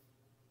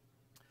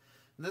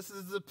 This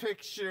is the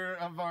picture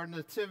of our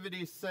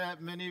nativity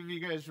set. Many of you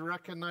guys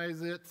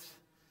recognize it.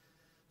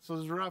 So it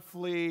was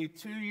roughly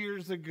 2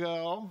 years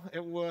ago.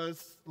 It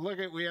was,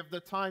 we have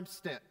the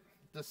timestamp,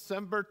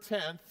 December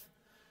 10th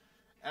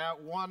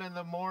at 1 in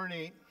the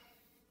morning.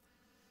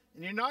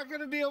 And you're not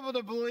going to be able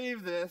to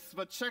believe this,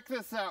 but check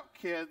this out,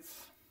 kids.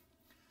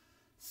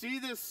 See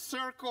this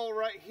circle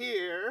right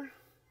here?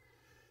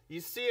 You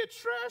see a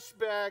trash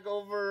bag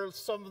over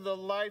some of the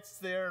lights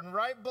there, and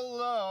right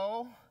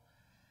below,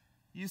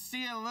 you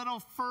see a little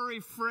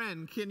furry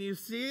friend. Can you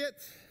see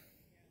it?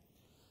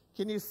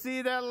 Can you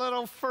see that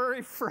little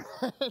furry friend?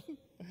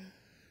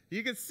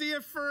 You can see a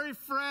furry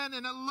friend,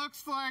 and it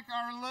looks like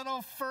our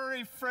little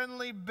furry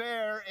friendly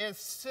bear is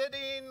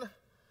sitting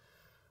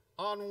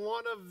on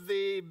one of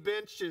the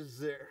benches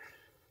there.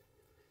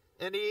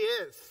 And he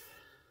is.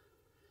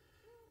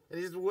 And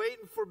he's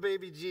waiting for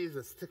baby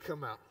Jesus to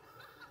come out.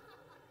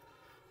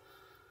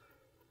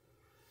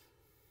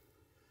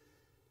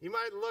 You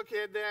might look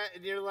at that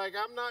and you're like,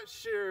 I'm not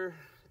sure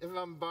if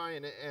I'm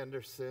buying it,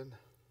 Anderson.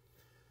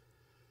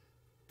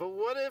 But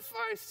what if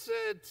I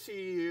said to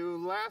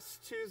you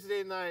last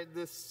Tuesday night,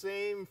 this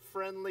same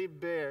friendly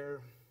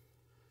bear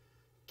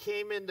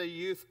came into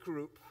youth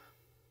group?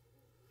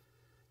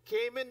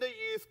 Came into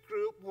youth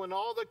group when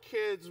all the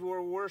kids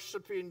were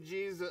worshiping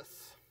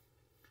Jesus.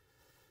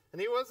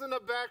 And he wasn't a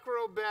back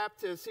row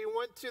Baptist. He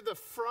went to the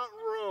front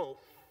row.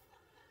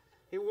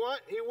 He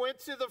went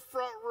to the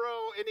front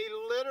row and he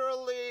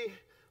literally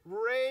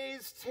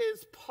raised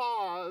his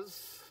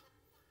paws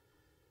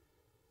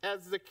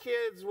as the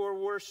kids were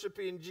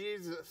worshiping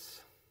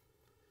Jesus.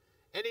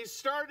 And he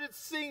started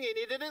singing.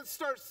 He didn't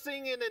start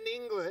singing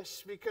in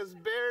English because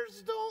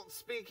bears don't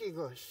speak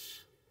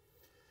English.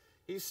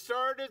 He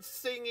started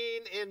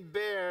singing in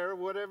bear,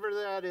 whatever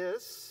that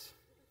is.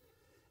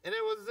 And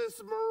it was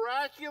this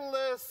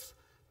miraculous,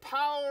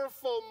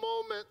 powerful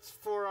moment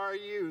for our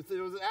youth.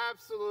 It was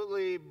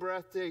absolutely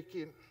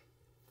breathtaking.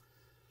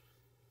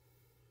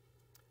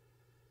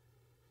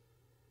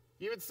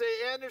 You would say,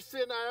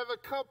 Anderson, I have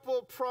a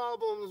couple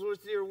problems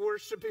with your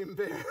worshiping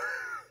bear.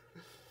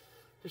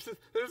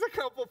 There's a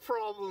couple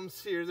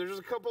problems here. There's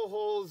a couple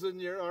holes in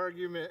your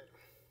argument.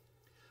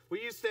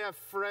 We used to have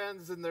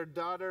friends and their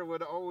daughter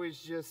would always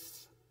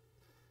just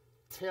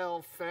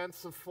tell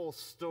fanciful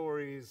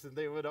stories. And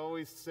they would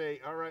always say,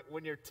 all right,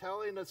 when you're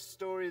telling a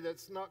story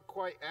that's not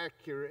quite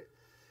accurate,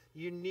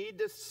 you need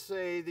to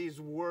say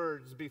these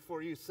words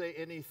before you say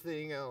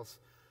anything else.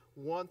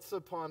 Once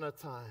upon a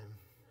time.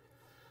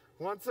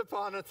 Once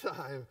upon a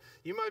time.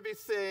 You might be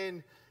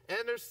saying,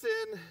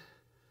 Anderson,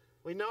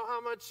 we know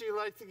how much you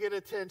like to get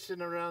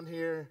attention around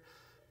here,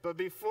 but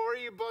before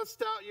you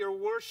bust out your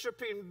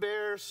worshiping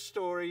bear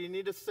story, you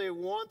need to say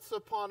once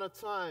upon a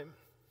time.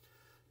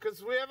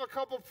 Because we have a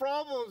couple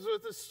problems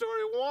with this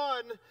story.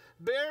 One,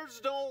 bears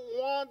don't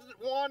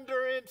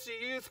wander into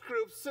youth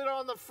groups, sit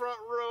on the front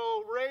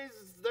row,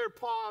 raise their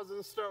paws,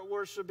 and start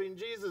worshiping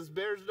Jesus.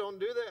 Bears don't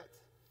do that.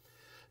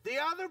 The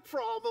other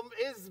problem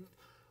is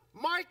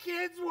my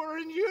kids were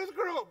in youth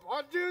group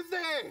on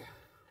Tuesday.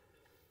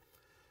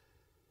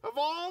 Of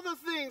all the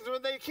things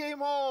when they came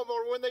home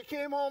or when they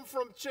came home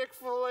from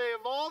Chick-fil-A,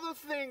 of all the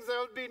things that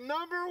would be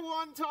number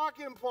one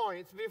talking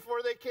points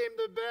before they came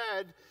to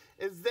bed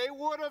is they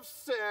would have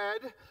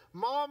said,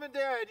 Mom and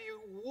Dad, you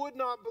would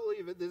not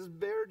believe it. This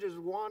bear just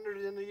wandered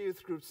in the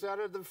youth group, sat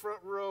at the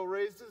front row,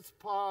 raised his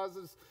paws.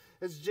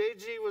 As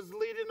JG was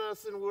leading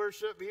us in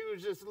worship, he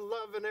was just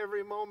loving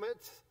every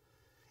moment.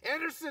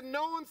 Anderson,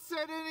 no one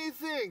said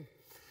anything.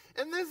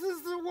 And this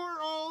is the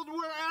world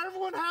where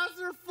everyone has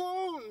their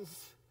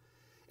phones.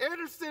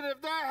 Anderson,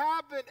 if that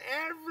happened,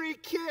 every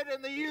kid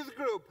in the youth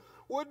group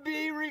would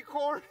be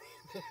recording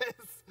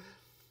this.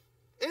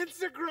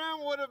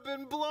 Instagram would have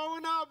been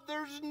blowing up.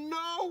 There's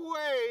no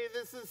way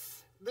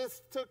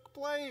this took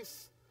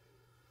place.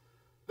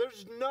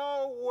 There's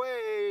no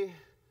way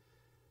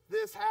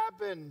this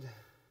happened.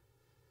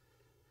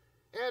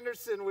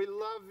 Anderson, we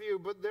love you,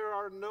 but there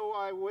are no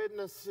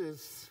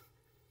eyewitnesses.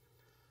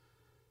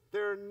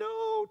 There are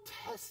no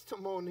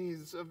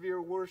testimonies of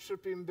your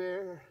worshiping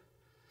bear.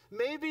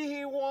 Maybe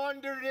he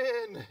wandered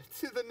in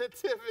to the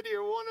nativity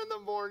at 1 in the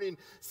morning,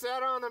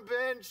 sat on a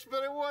bench,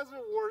 but it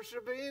wasn't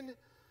worshiping.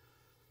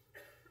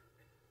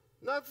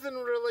 Nothing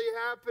really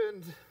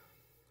happened.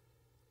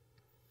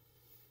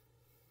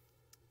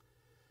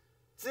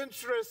 It's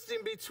interesting,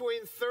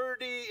 between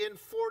 30 and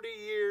 40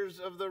 years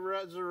of the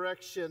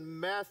resurrection,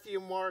 Matthew,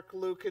 Mark,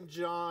 Luke, and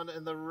John,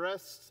 and the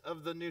rest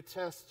of the New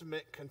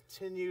Testament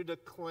continue to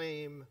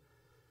claim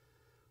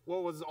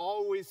what was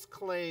always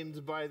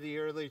claimed by the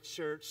early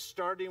church,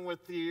 starting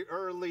with the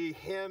early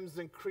hymns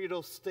and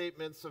creedal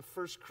statements of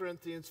 1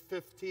 Corinthians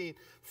 15,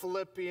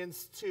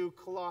 Philippians 2,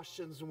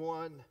 Colossians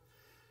 1.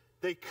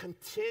 They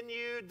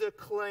continued to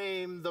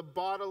claim the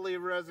bodily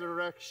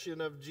resurrection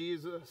of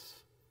Jesus.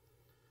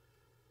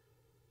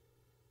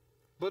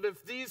 But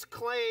if these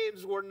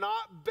claims were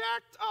not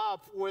backed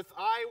up with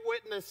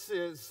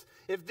eyewitnesses,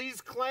 if these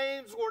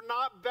claims were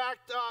not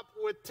backed up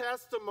with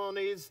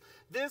testimonies,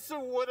 this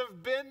would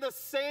have been the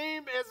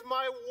same as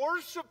my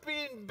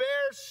worshiping bear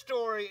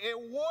story. It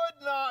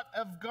would not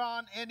have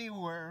gone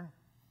anywhere.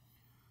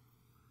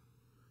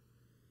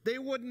 They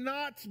would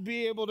not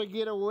be able to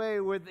get away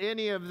with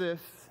any of this.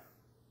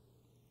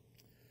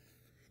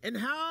 And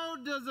how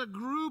does a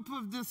group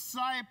of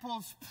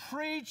disciples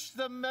preach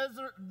the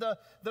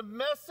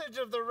message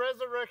of the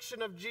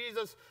resurrection of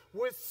Jesus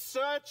with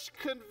such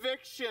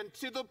conviction,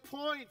 to the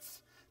point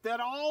that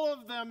all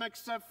of them,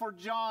 except for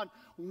John,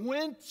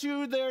 went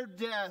to their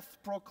death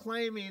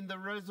proclaiming the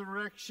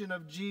resurrection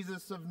of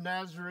Jesus of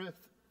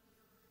Nazareth?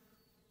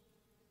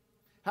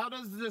 How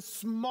does this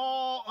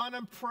small,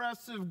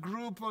 unimpressive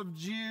group of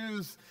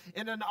Jews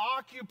in an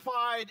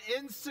occupied,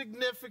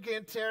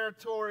 insignificant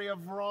territory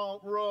of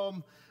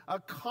Rome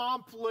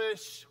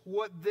accomplish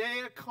what they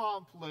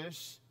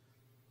accomplish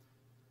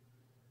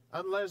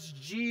unless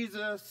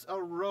Jesus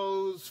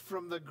arose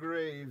from the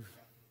grave?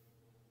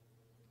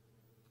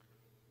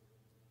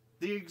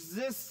 The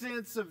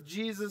existence of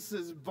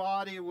Jesus'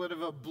 body would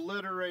have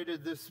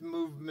obliterated this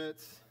movement.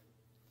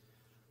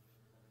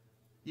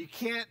 You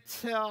can't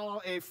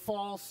tell a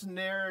false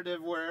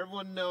narrative where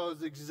everyone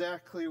knows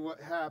exactly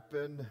what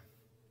happened.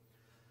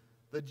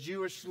 The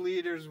Jewish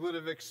leaders would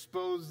have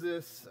exposed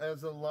this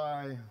as a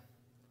lie.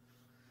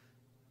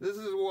 This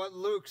is what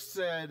Luke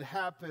said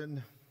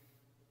happened.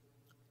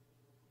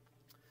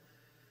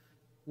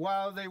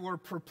 While they were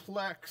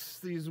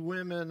perplexed, these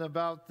women,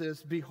 about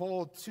this,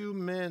 behold, two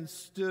men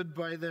stood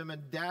by them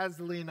in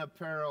dazzling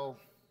apparel.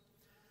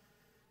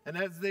 And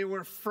as they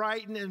were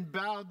frightened and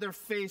bowed their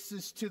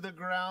faces to the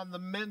ground, the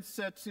men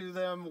said to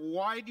them,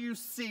 "Why do you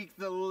seek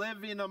the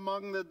living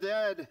among the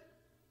dead?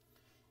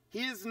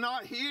 He is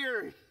not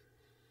here.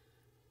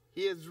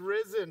 He is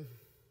risen.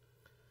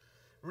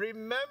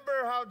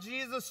 Remember how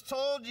Jesus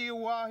told you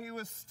while he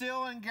was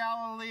still in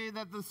Galilee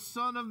that the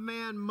Son of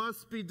Man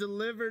must be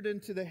delivered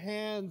into the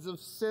hands of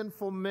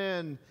sinful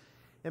men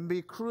and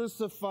be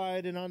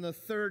crucified and on the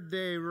third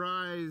day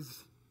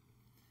rise."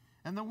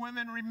 And the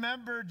women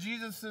remembered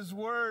Jesus'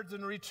 words,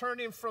 and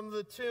returning from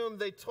the tomb,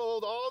 they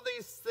told all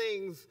these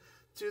things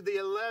to the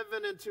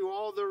 11 and to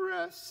all the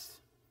rest.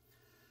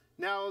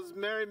 Now it was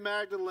Mary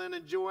Magdalene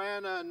and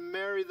Joanna and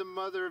Mary, the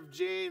mother of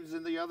James,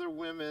 and the other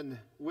women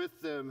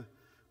with them,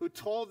 who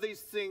told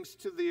these things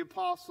to the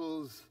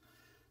apostles.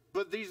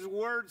 But these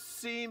words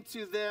seemed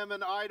to them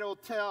an idle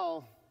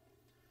tale,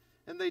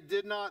 and the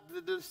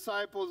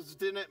disciples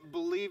didn't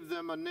believe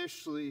them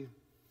initially.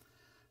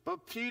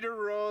 But Peter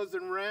rose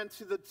and ran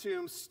to the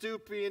tomb,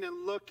 stooping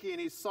and looking.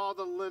 He saw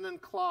the linen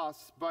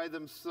cloths by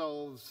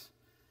themselves,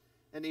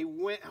 and he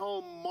went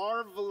home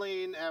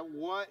marveling at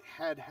what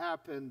had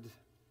happened.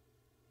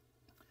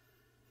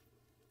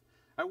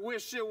 I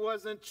wish it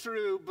wasn't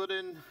true, but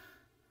in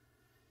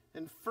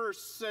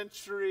first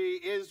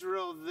century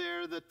Israel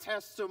there, the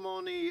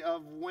testimony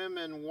of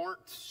women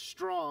weren't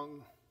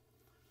strong.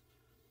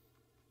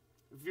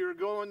 If you were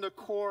going to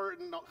court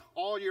and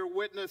all your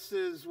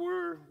witnesses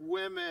were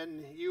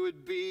women, you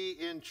would be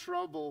in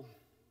trouble.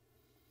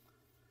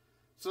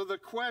 So the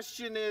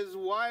question is,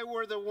 why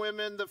were the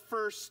women the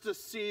first to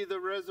see the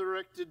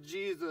resurrected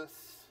Jesus?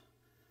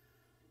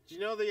 Do you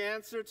know the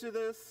answer to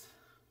this?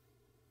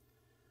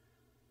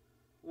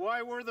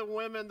 Why were the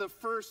women the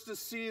first to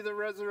see the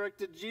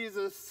resurrected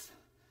Jesus?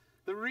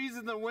 The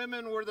reason the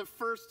women were the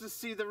first to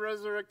see the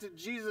resurrected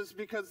Jesus,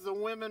 because the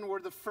women were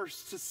the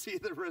first to see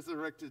the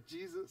resurrected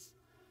Jesus.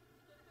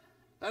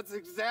 That's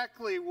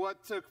exactly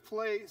what took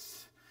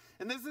place.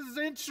 And this is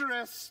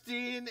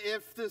interesting,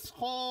 if this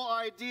whole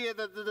idea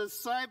that the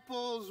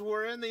disciples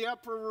were in the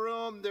upper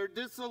room, they're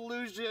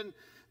disillusioned,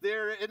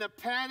 they're in a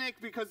panic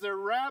because their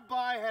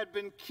rabbi had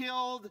been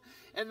killed,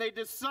 and they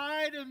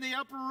decide in the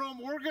upper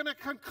room, we're going to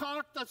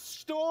concoct a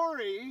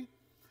story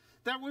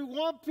that we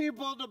want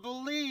people to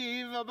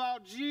believe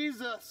about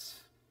Jesus.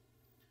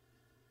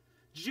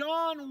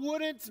 John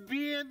wouldn't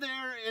be in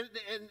there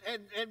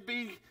and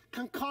be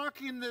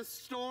concocting this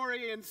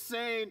story and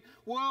saying,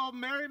 well,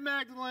 Mary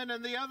Magdalene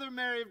and the other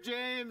Mary of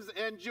James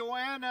and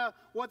Joanna,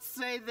 what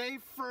say they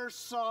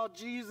first saw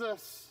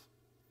Jesus?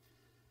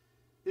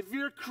 If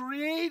you're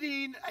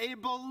creating a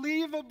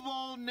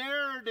believable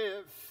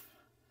narrative,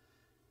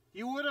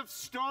 you would have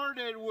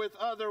started with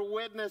other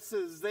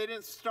witnesses. They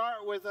didn't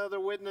start with other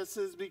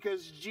witnesses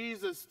because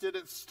Jesus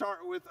didn't start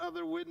with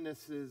other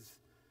witnesses.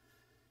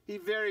 He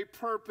very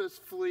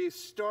purposefully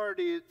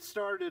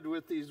started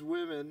with these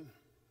women.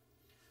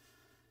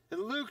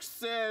 And Luke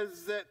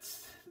says that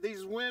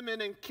these women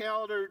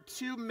encountered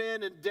two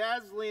men in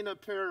dazzling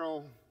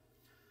apparel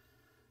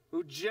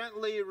who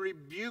gently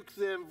rebuked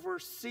them for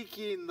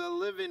seeking the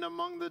living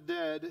among the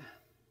dead.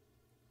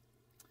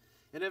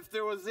 And if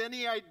there was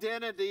any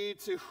identity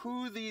to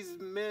who these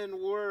men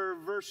were,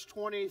 verse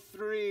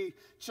 23,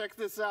 check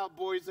this out,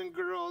 boys and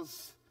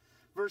girls.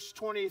 Verse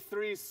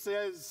 23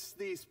 says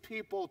these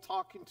people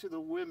talking to the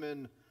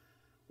women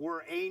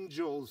were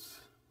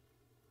angels.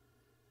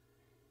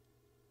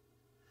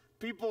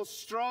 People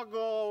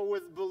struggle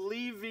with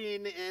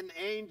believing in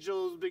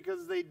angels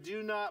because they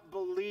do not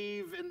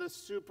believe in the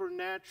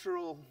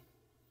supernatural.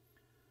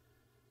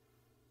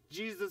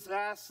 Jesus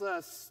asks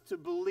us to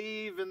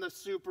believe in the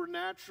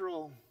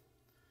supernatural.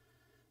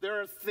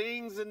 There are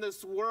things in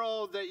this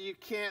world that you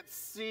can't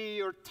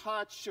see or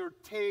touch or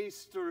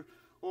taste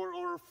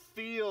or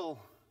feel,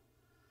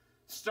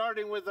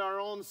 starting with our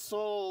own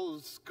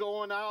souls,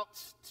 going out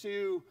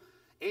to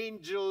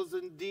angels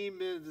and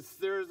demons.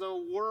 There's a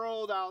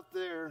world out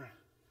there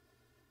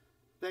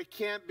that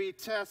can't be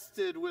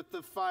tested with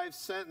the 5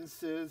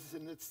 sentences,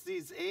 and it's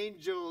these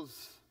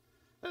angels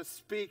that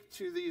speak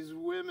to these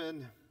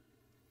women.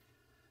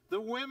 The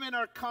women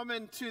are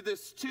coming to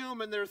this tomb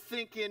and they're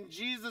thinking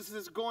Jesus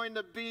is going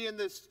to be in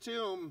this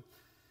tomb.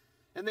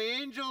 And the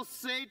angels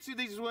say to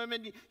these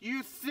women,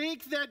 you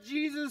think that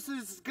Jesus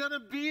is going to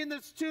be in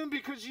this tomb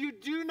because you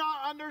do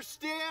not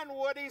understand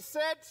what he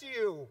said to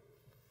you.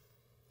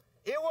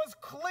 It was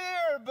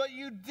clear, but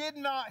you did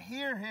not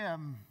hear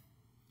him.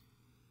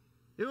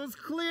 It was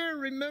clear,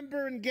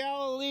 remember in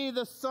Galilee,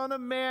 the Son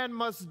of Man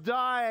must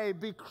die,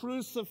 be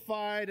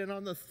crucified, and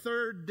on the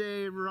 3rd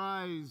day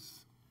rise.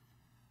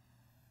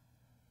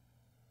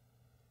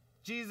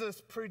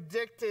 Jesus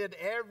predicted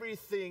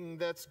everything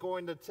that's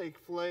going to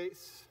take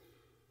place.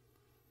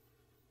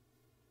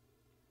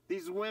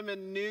 These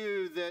women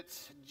knew that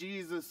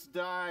Jesus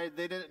died.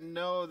 They didn't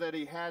know that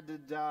he had to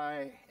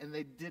die, and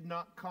they did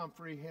not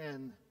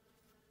comprehend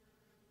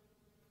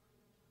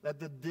that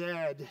the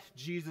dead,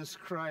 Jesus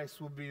Christ,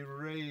 will be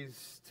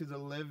raised to the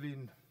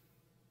living.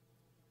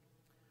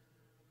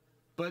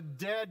 But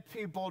dead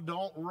people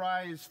don't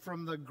rise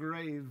from the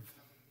grave,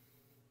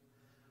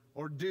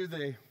 or do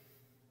they?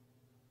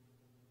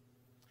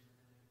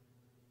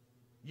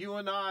 You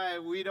and I,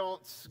 we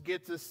don't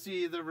get to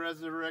see the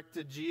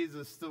resurrected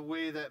Jesus the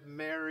way that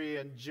Mary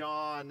and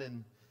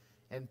John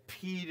and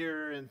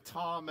Peter and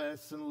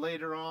Thomas and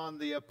later on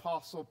the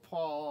Apostle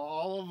Paul,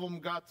 all of them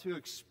got to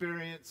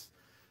experience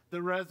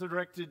the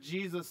resurrected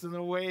Jesus in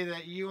a way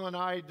that you and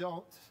I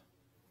don't.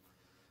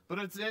 But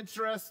it's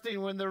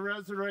interesting when the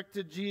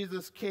resurrected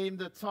Jesus came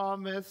to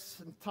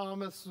Thomas, and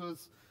Thomas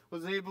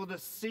was able to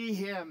see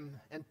him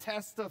and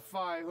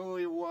testify who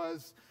he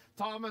was.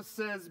 Thomas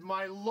says,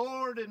 my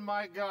Lord and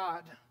my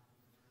God,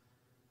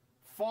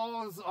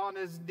 falls on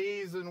his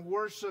knees and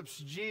worships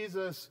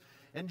Jesus.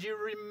 And you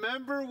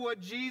remember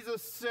what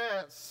Jesus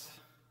says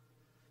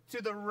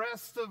to the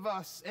rest of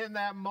us in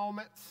that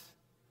moment?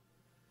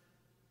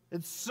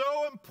 It's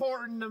so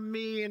important to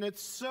me, and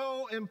it's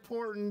so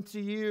important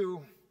to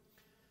you.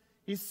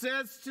 He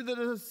says to the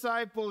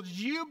disciples,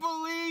 you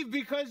believe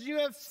because you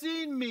have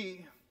seen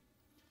me.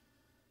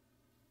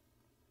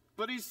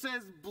 But he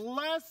says,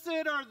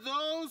 blessed are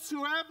those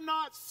who have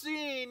not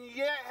seen,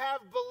 yet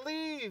have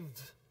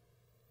believed.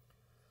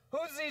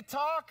 Who's he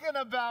talking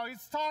about?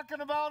 He's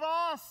talking about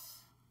us.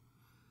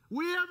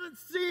 We haven't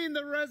seen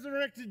the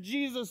resurrected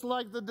Jesus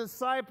like the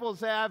disciples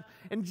have.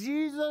 And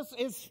Jesus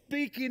is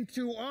speaking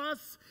to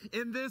us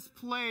in this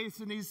place.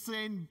 And he's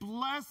saying,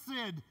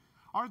 blessed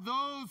are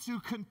those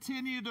who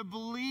continue to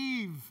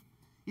believe,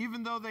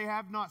 even though they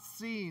have not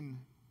seen.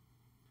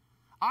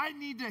 I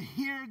need to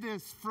hear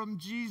this from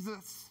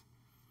Jesus.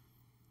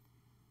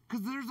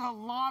 Because there's a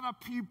lot of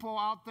people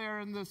out there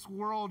in this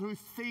world who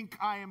think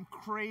I am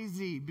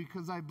crazy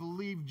because I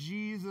believe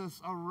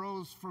Jesus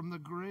arose from the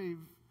grave.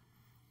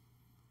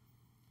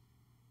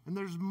 And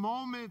there's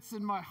moments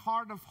in my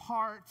heart of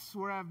hearts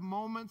where I have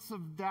moments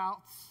of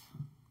doubts,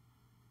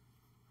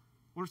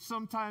 where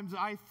sometimes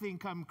I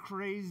think I'm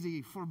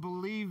crazy for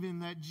believing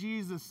that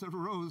Jesus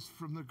arose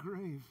from the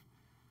grave.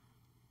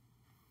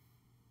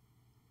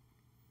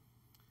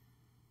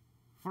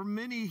 For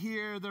many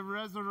here, the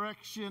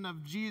resurrection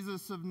of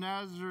Jesus of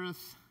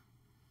Nazareth,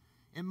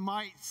 it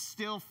might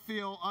still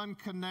feel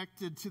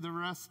unconnected to the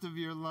rest of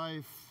your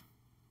life.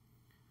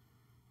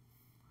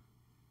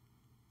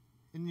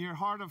 In your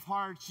heart of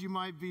hearts, you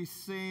might be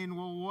saying,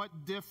 well,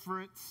 what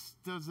difference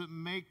does it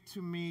make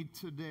to me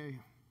today?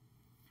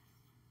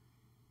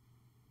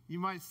 You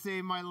might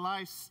say, my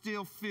life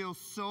still feels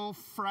so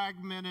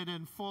fragmented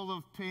and full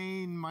of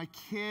pain. My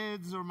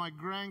kids or my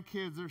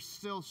grandkids are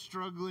still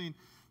struggling.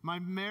 My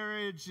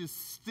marriage is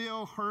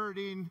still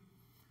hurting.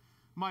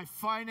 My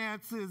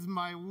finances,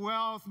 my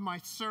wealth, my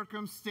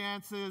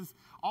circumstances,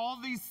 all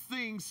these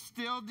things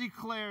still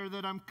declare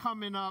that I'm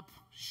coming up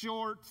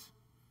short.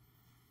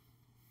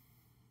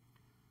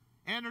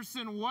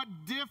 Anderson, what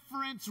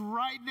difference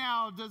right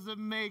now does it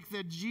make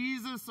that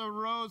Jesus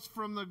arose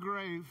from the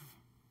grave?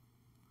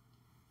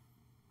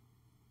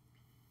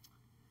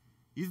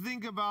 You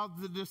think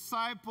about the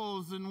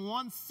disciples, in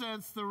one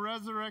sense, the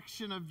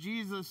resurrection of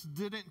Jesus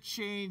didn't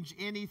change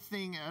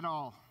anything at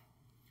all.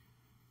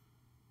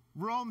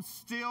 Rome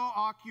still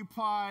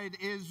occupied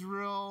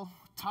Israel.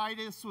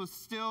 Titus was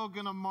still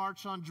going to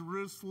march on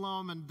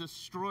Jerusalem and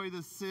destroy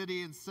the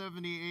city in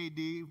 70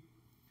 AD.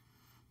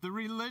 The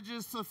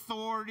religious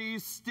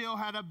authorities still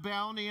had a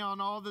bounty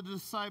on all the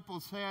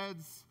disciples'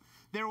 heads.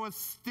 There was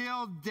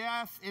still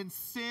death and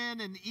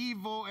sin and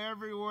evil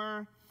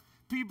everywhere.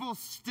 People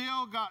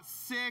still got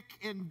sick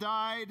and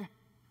died.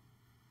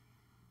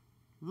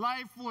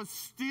 Life was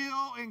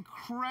still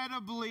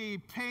incredibly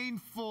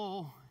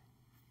painful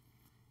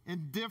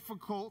and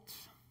difficult.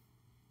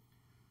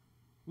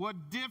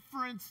 What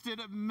difference did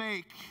it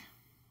make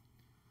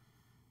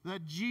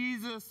that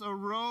Jesus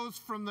arose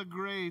from the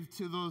grave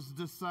to those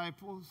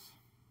disciples?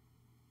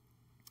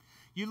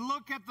 You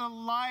look at the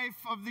life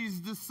of these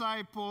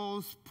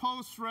disciples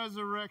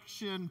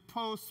post-resurrection,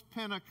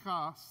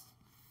 post-Pentecost,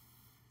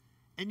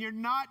 and you're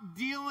not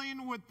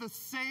dealing with the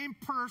same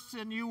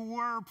person you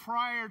were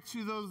prior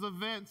to those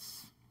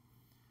events.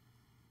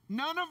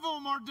 None of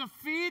them are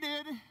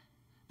defeated.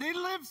 They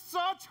lived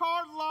such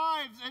hard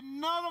lives, and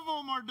none of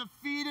them are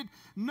defeated.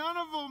 None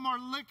of them are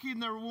licking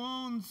their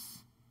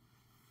wounds.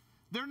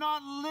 They're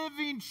not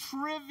living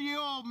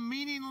trivial,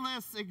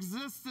 meaningless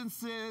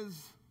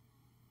existences.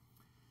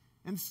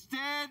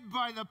 Instead,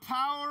 by the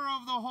power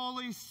of the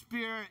Holy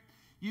Spirit,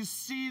 you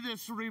see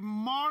this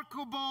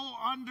remarkable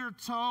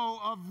undertow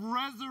of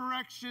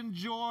resurrection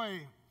joy.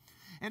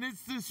 And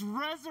it's this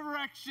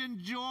resurrection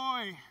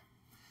joy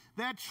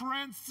that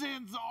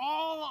transcends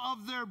all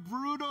of their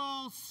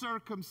brutal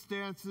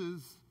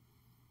circumstances.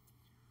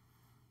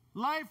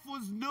 Life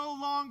was no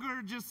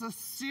longer just a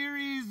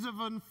series of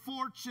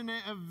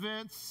unfortunate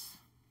events.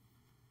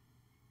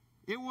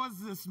 It was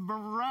this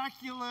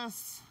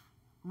miraculous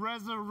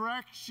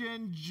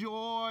resurrection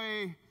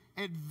joy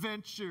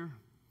adventure.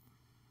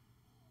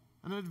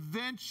 An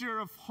adventure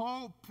of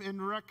hope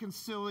and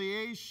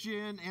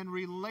reconciliation and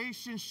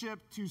relationship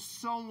to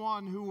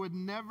someone who would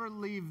never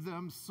leave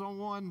them,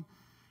 someone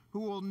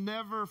who will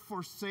never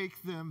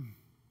forsake them.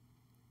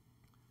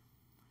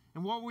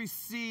 And what we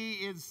see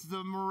is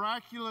the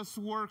miraculous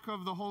work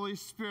of the Holy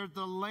Spirit.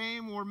 The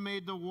lame were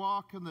made to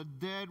walk and the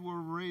dead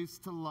were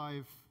raised to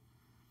life.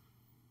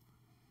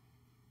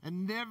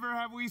 And never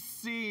have we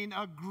seen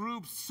a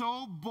group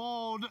so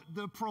bold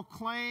to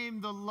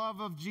proclaim the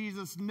love of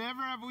Jesus.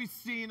 Never have we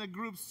seen a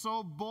group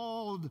so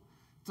bold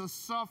to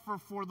suffer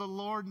for the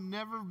Lord.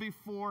 Never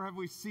before have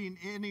we seen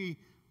any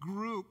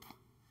group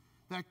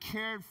that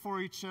cared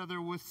for each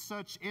other with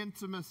such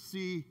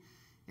intimacy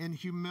and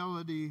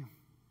humility.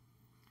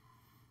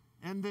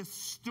 And this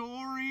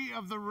story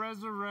of the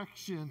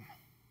resurrection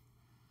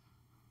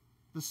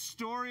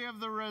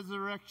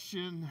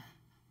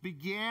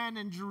began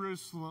in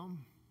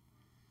Jerusalem.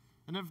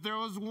 And if there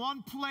was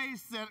one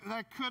place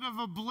that could have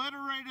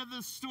obliterated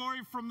this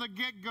story from the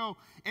get-go,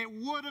 it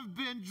would have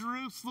been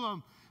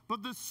Jerusalem.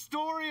 But the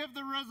story of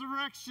the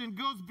resurrection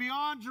goes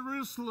beyond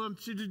Jerusalem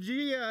to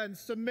Judea and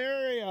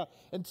Samaria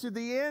and to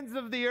the ends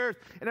of the earth.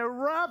 And it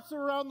wraps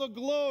around the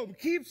globe,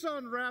 keeps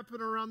on wrapping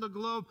around the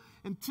globe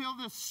until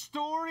the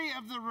story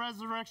of the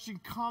resurrection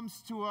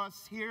comes to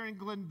us here in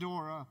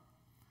Glendora,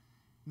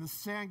 in the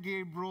San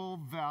Gabriel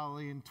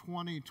Valley in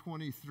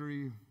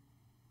 2023.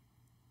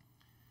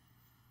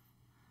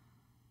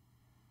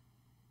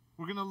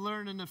 We're going to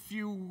learn in a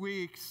few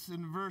weeks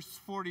in verse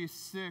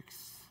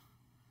 46,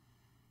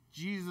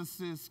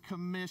 Jesus'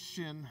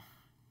 commission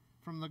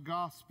from the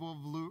Gospel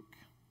of Luke.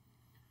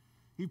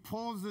 He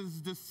pulls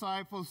his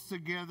disciples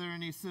together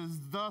and he says,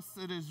 "Thus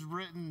it is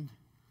written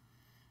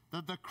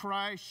that the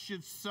Christ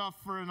should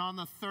suffer and on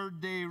the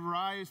third day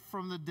rise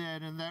from the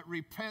dead, and that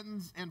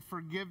repentance and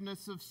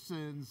forgiveness of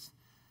sins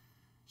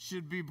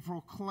should be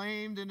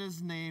proclaimed in his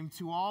name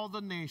to all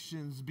the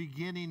nations,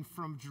 beginning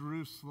from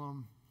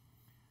Jerusalem."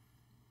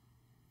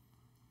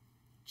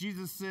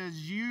 Jesus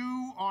says,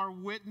 "You are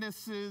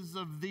witnesses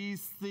of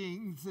these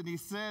things." And he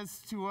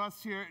says to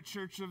us here at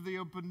Church of the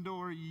Open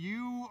Door,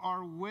 you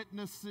are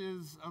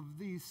witnesses of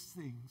these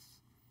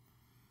things.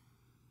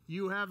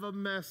 You have a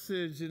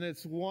message, and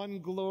it's one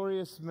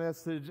glorious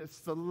message. It's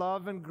the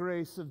love and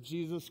grace of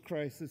Jesus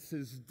Christ. It's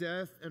his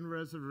death and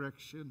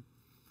resurrection.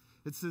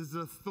 It's his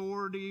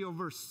authority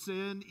over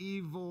sin,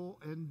 evil,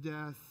 and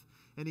death.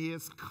 And he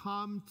has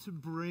come to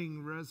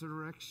bring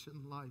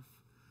resurrection life.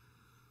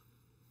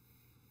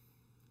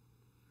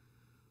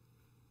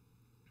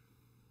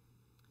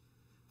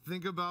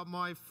 Think about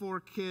my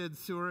 4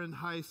 kids who are in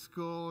high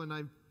school, and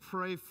I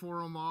pray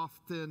for them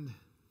often.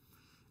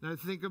 And I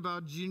think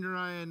about junior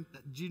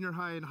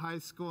high and high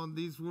school, and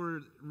these were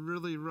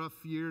really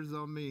rough years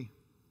on me.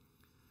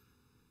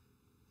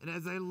 And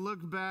as I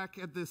look back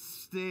at this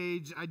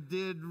stage, I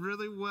did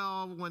really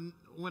well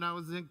when I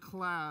was in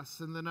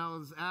class, and then I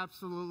was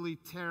absolutely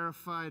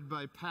terrified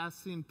by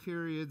passing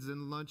periods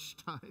and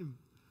lunchtime.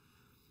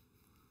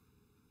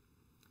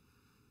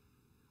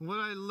 What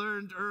I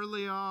learned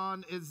early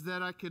on is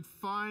that I could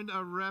find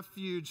a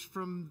refuge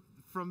from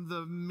from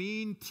the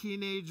mean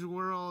teenage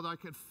world, I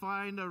could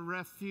find a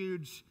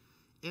refuge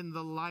in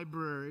the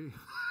library.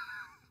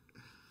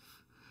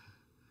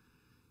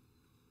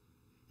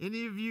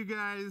 Any of you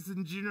guys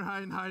in junior high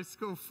and high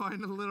school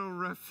find a little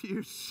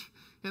refuge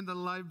in the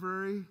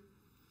library?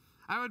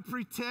 I would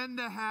pretend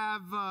to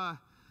have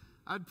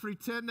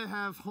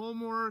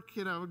homework,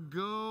 and I would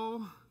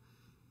go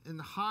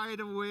and hide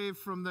away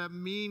from that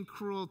mean,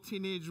 cruel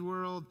teenage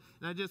world,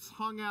 and I just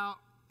hung out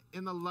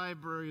in the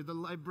library. The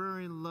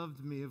librarian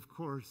loved me, of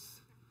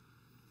course.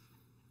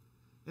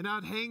 And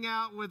I'd hang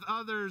out with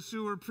others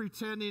who were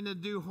pretending to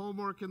do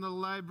homework in the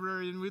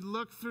library, and we'd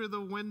look through the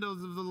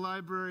windows of the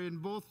library,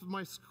 and both of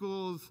my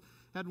schools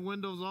had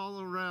windows all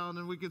around,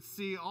 and we could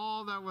see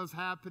all that was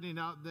happening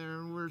out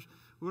there, and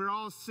we're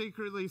all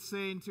secretly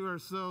saying to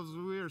ourselves,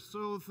 we are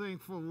so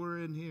thankful we're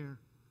in here.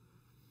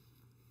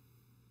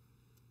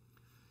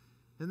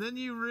 And then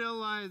you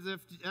realize,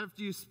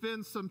 after you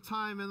spend some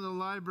time in the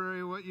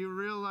library, what you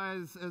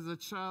realize as a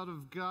child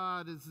of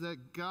God is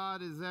that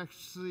God is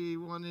actually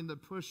wanting to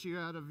push you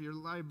out of your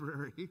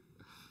library.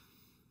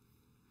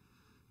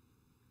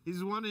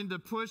 He's wanting to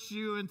push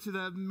you into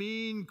that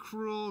mean,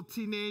 cruel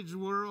teenage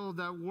world,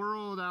 that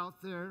world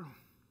out there.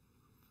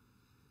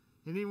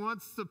 And he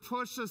wants to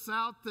push us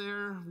out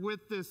there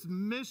with this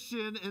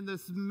mission and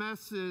this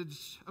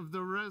message of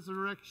the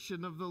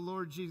resurrection of the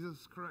Lord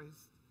Jesus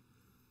Christ.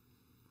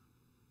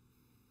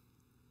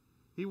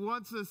 He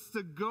wants us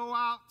to go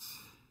out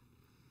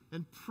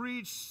and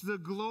preach the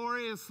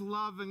glorious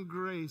love and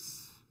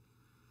grace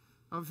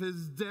of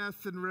his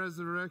death and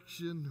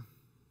resurrection.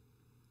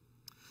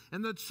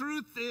 And the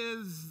truth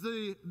is,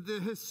 the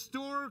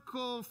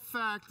historical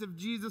fact of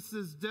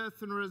Jesus'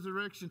 death and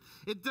resurrection,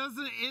 it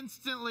doesn't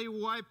instantly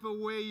wipe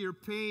away your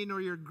pain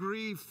or your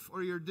grief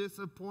or your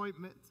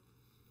disappointment.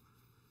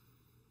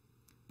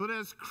 But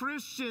as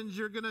Christians,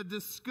 you're going to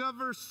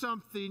discover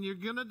something. You're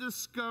going to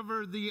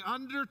discover the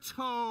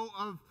undertow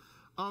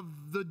of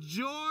the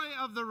joy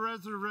of the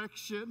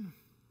resurrection.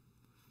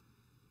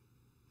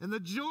 And the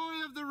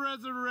joy of the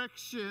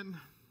resurrection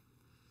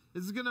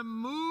is going to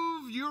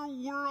move your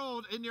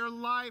world and your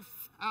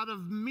life out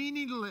of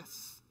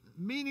meaninglessness.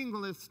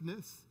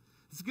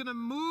 It's going to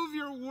move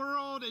your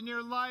world and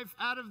your life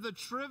out of the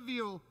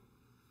trivial.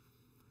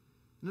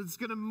 And it's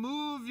going to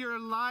move your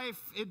life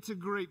into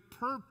great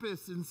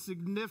purpose and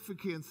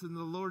significance in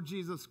the Lord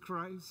Jesus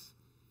Christ.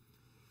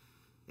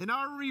 And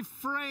our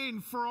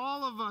refrain for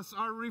all of us,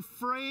 our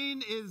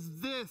refrain is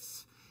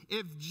this: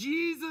 if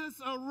Jesus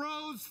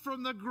arose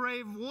from the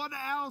grave, what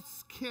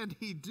else can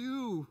he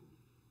do?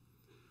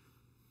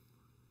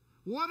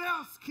 What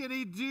else can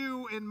he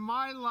do in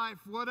my life?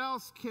 What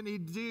else can he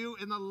do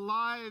in the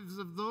lives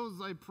of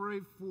those I pray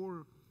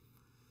for?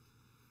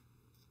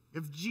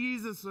 If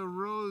Jesus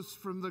arose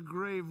from the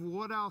grave,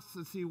 what else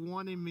is he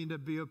wanting me to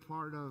be a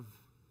part of?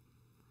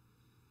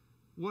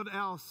 What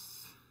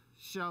else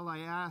shall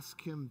I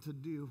ask him to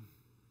do?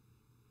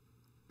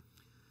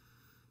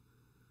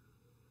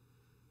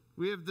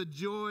 We have the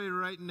joy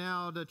right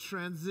now to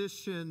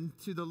transition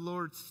to the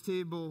Lord's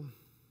table.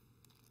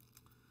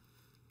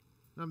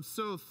 I'm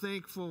so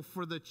thankful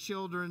for the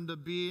children to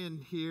be in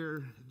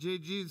here.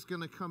 JG's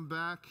going to come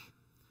back.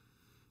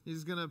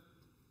 He's going to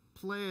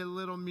play a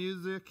little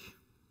music.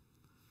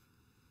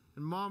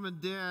 And Mom and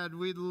Dad,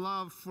 we'd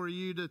love for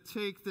you to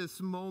take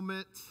this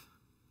moment.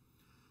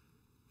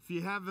 If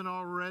you haven't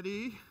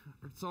already,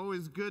 it's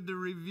always good to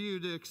review,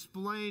 to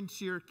explain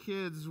to your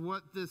kids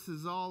what this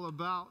is all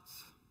about.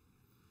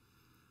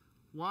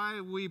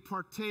 Why we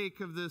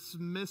partake of this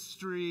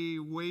mystery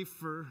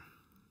wafer.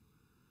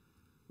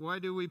 Why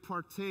do we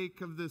partake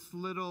of this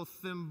little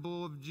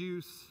thimble of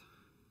juice?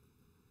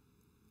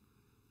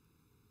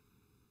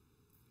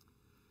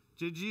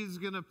 JG's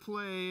going to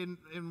play,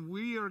 and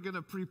we are going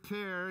to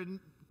prepare. And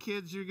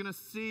kids, you're going to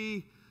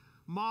see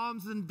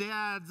moms and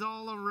dads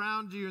all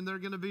around you, and they're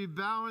going to be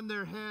bowing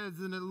their heads,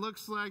 and it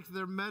looks like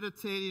they're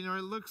meditating, or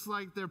it looks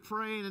like they're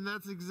praying, and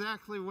that's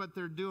exactly what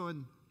they're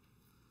doing.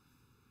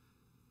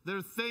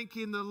 They're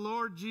thanking the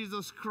Lord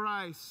Jesus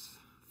Christ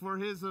for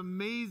his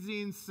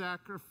amazing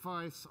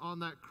sacrifice on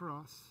that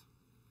cross.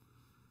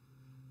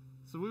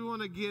 So we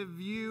want to give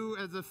you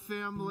as a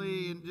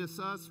family and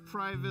just us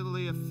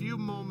privately a few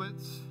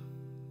moments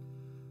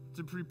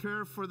to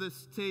prepare for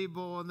this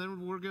table, and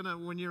then we're going to,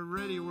 when you're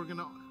ready, we're going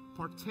to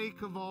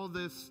partake of all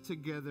this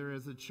together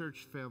as a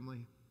church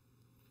family.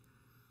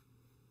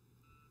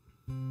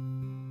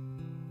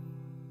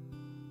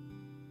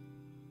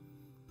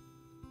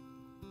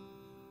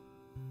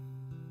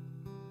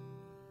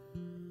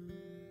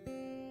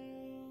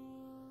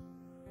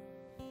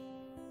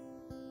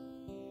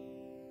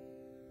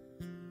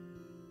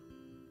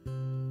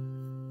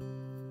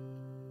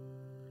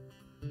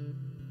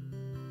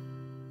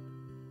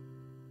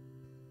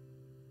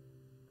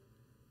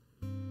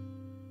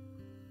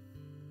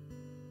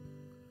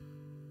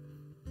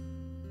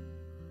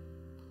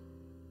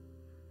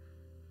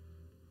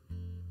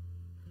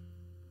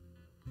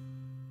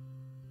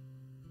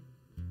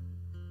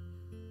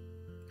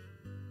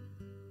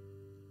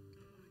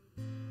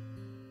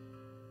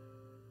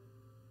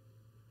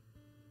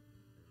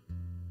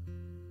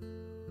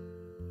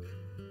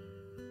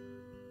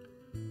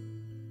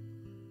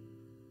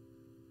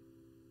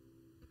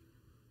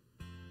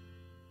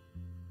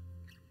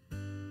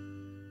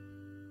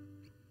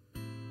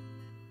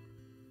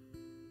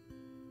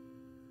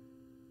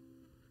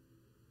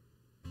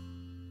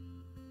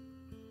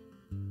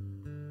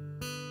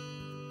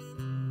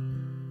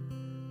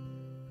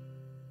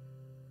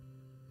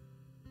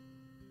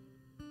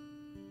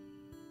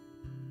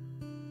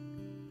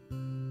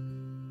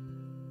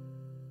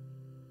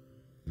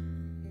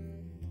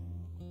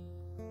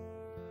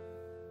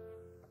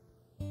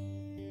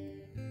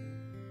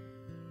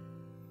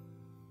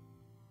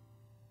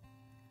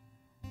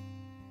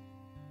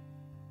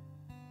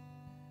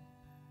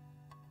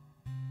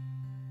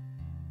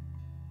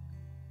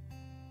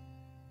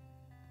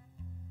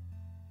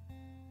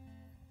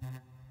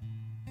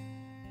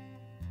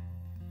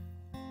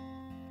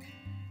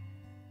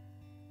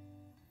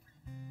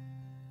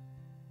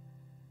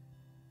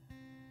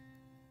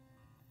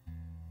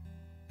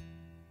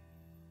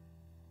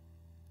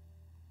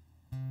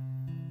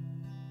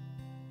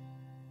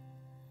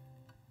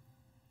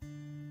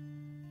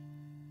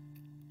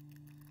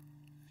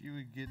 If you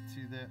would get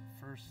to that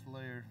first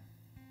layer.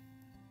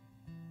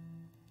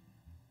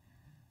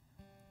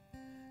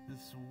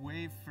 This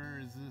wafer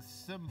is a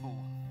symbol.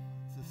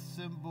 It's a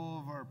symbol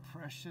of our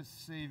precious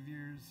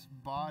Savior's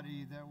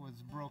body that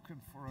was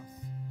broken for us.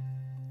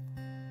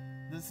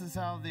 This is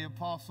how the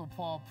Apostle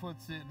Paul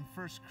puts it in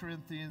 1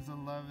 Corinthians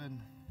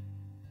 11.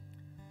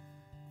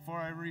 For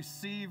I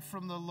received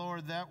from the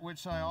Lord that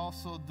which I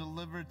also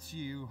delivered to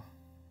you,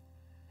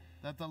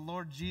 that the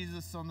Lord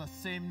Jesus, on the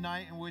same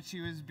night in which he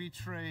was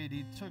betrayed,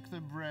 he took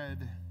the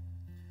bread.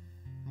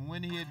 And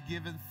when he had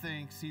given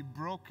thanks, he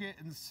broke it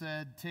and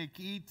said, "Take,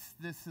 eat,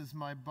 this is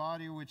my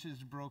body which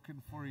is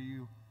broken for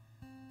you.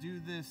 Do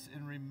this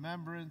in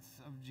remembrance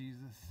of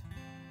Jesus."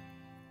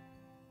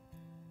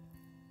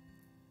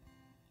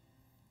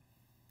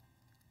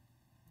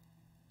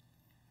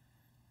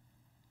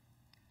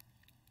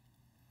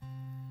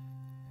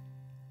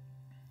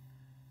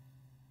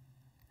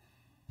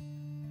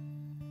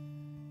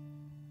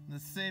 In the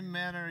same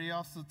manner, he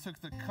also took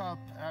the cup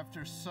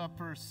after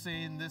supper,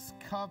 saying, "This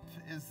cup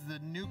is the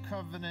new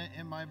covenant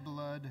in my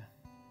blood.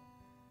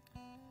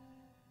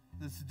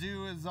 This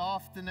do as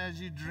often as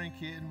you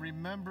drink it in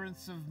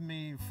remembrance of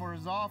me. For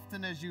as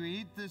often as you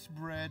eat this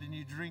bread and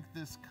you drink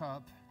this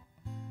cup,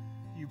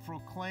 you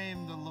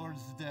proclaim the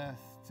Lord's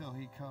death till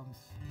he comes."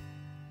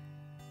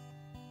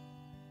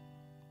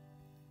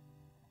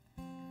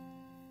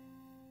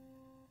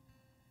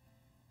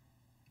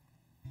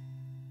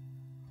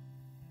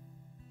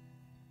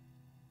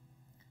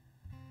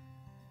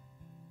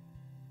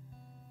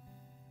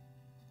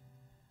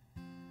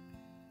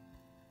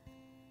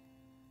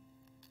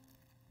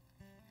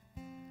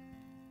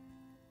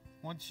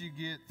 Once you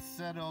get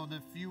settled,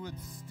 if you'd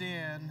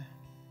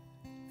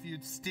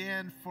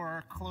stand for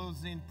our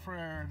closing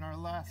prayer and our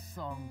last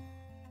song.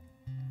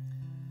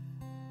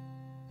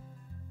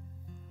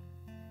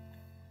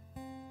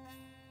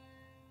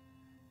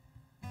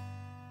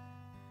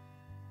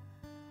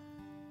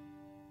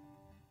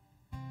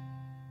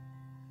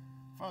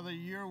 Father,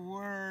 your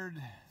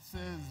word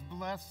says,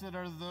 "Blessed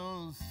are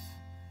those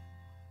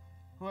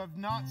who have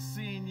not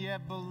seen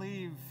yet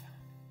believe."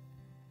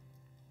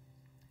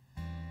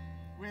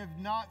 We have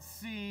not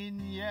seen,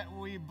 yet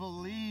we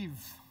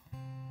believe.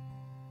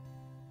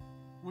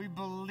 We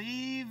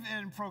believe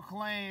and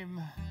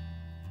proclaim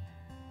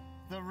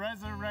the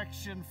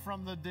resurrection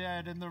from the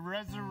dead and the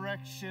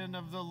resurrection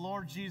of the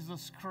Lord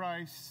Jesus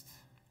Christ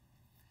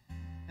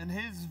and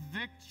his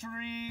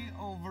victory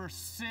over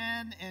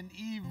sin and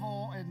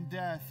evil and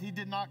death. He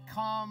did not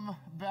come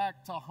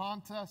back to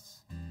haunt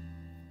us.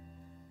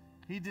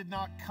 He did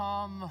not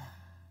come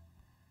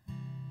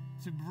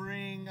to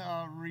bring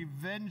a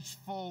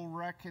revengeful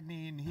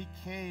reckoning. He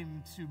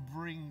came to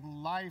bring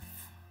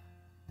life,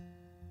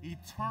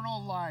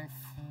 eternal life,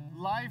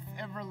 life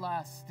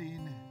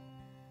everlasting.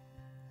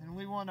 And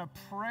we want to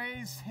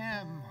praise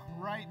him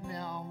right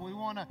now. We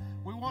want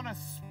to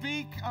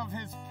speak of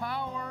his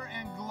power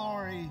and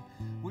glory.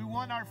 We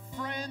want our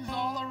friends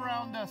all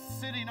around us,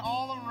 sitting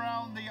all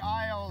around the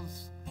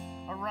aisles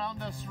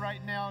around us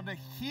right now, to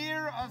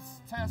hear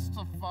us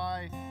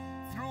testify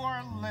through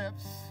our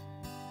lips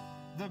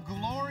the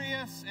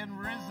glorious and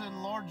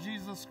risen Lord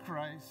Jesus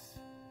Christ.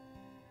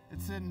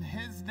 It's in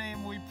his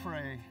name we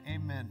pray.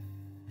 Amen.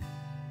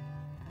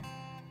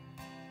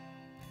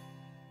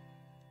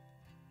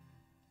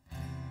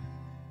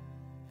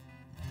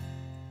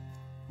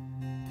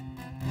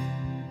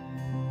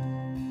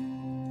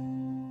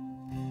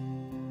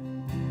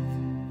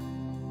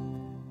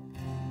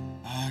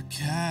 I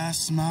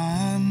cast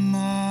my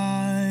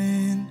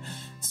mind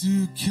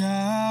to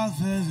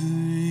Calvary,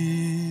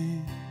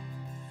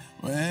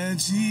 where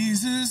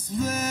Jesus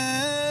bled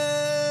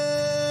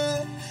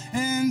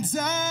and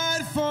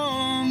died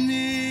for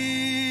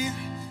me.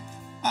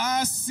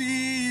 I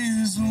see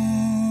his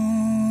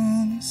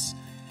wounds,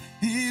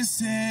 his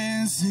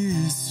hands,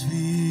 his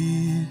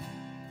feet,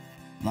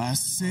 my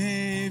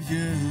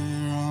Savior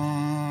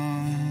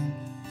on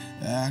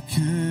that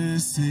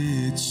cursed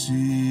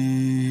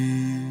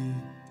tree.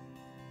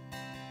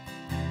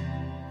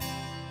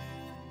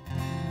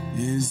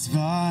 His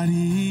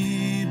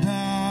body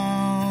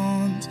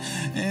bound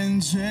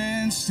and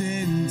drenched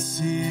in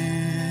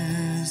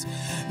tears,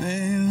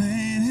 they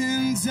laid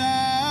him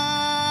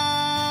down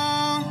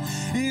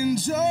in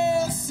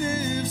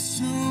Joseph's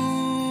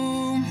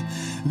tomb,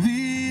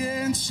 the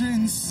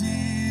entrance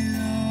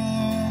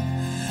sealed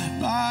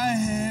by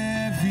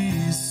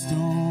heavy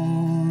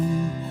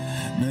stone.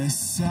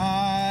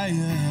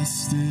 Messiah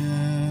still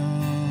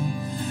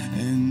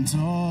and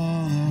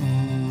all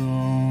alone.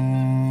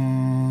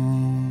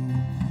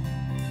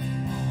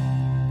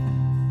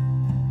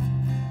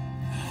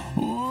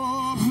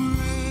 Oh,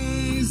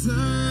 praise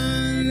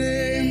the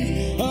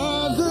name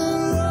of the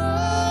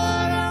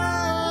Lord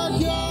our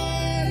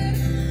God.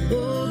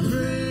 Oh,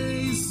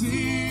 praise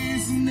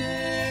his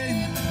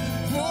name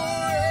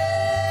forever.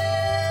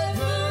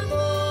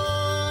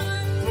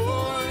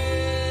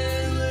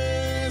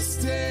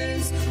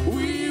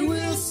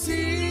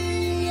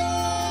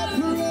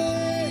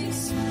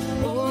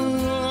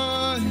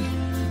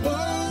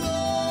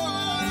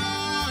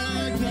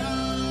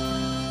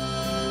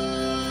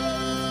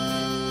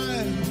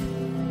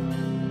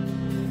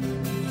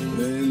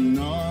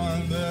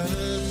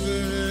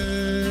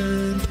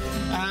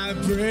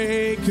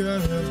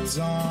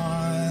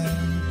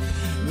 dawn,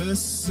 the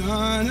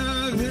Son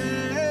of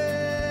Heaven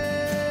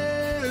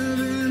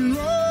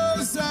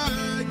rose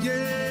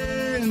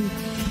again.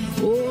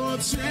 Oh,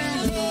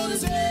 tremble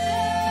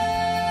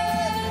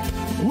dead,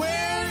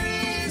 where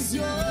is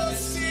your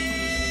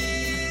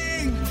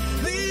sting?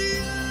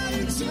 The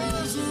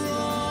angels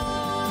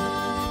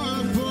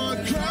roar for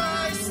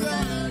Christ the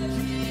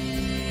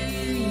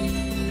King.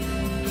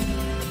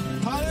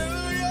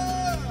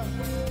 Hallelujah!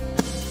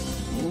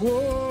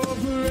 Oh,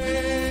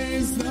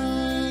 praise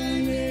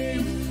thy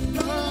name,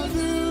 of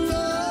the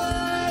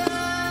Lord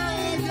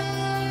our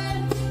God.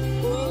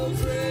 Oh,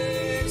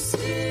 praise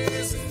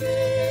his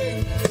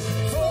name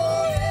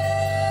forevermore.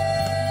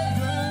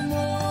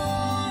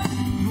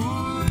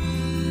 For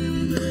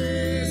in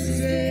these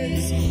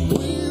days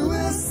we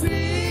will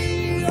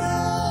sing of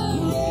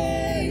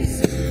praise.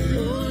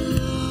 Oh,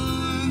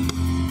 Lord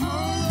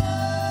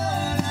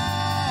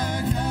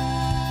our God.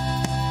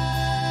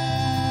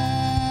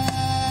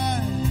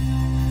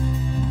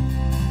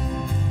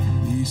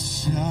 He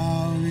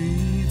shall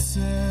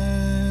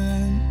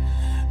return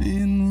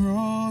in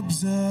robes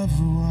of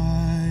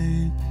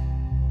white.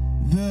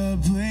 The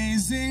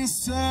blazing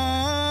sun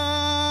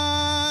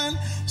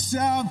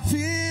shall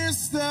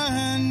pierce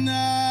the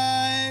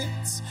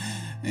night,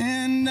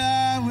 and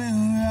I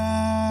will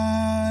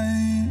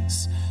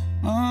rise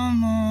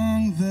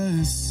among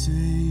the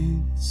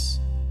saints,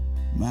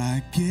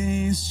 my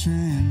gaze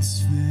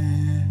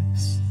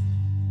transfixed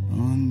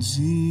on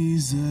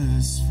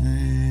Jesus'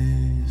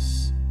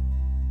 face.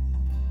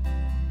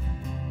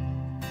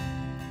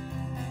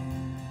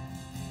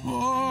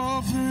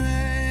 Oh,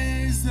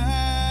 praise the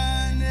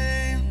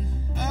name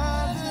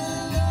of the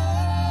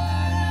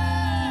Lord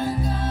our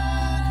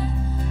God.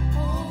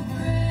 Oh,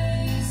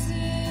 praise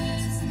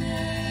his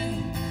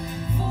name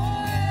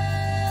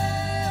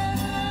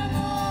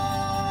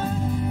forevermore.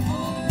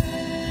 For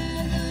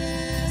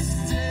endless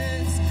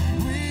days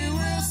we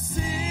will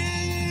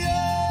sing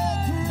your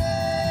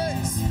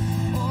praise.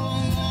 Oh,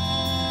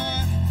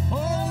 Lord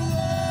our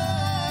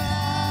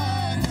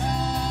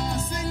God.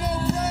 Sing your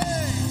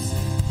praise.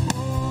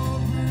 Oh,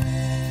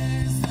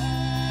 praise the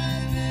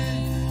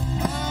name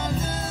of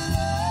the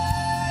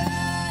Lord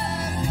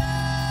our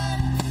God.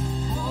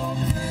 Oh,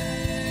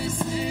 praise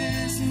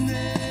his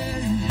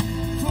name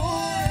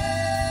forevermore.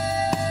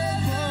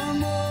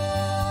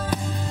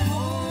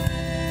 For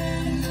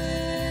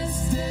endless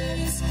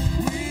days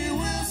we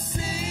will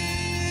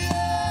sing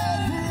your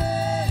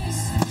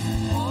praise.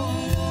 Oh,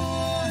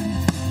 Lord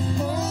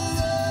our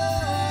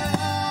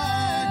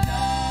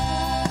God.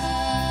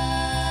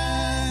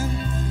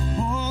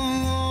 Oh,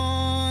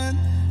 Lord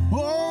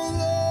our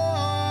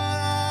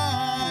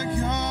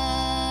God.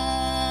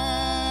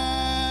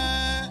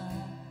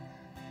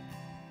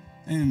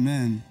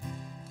 Amen.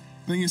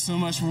 Thank you so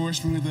much for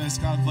worshiping with us.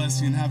 God bless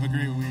you and have a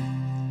great week.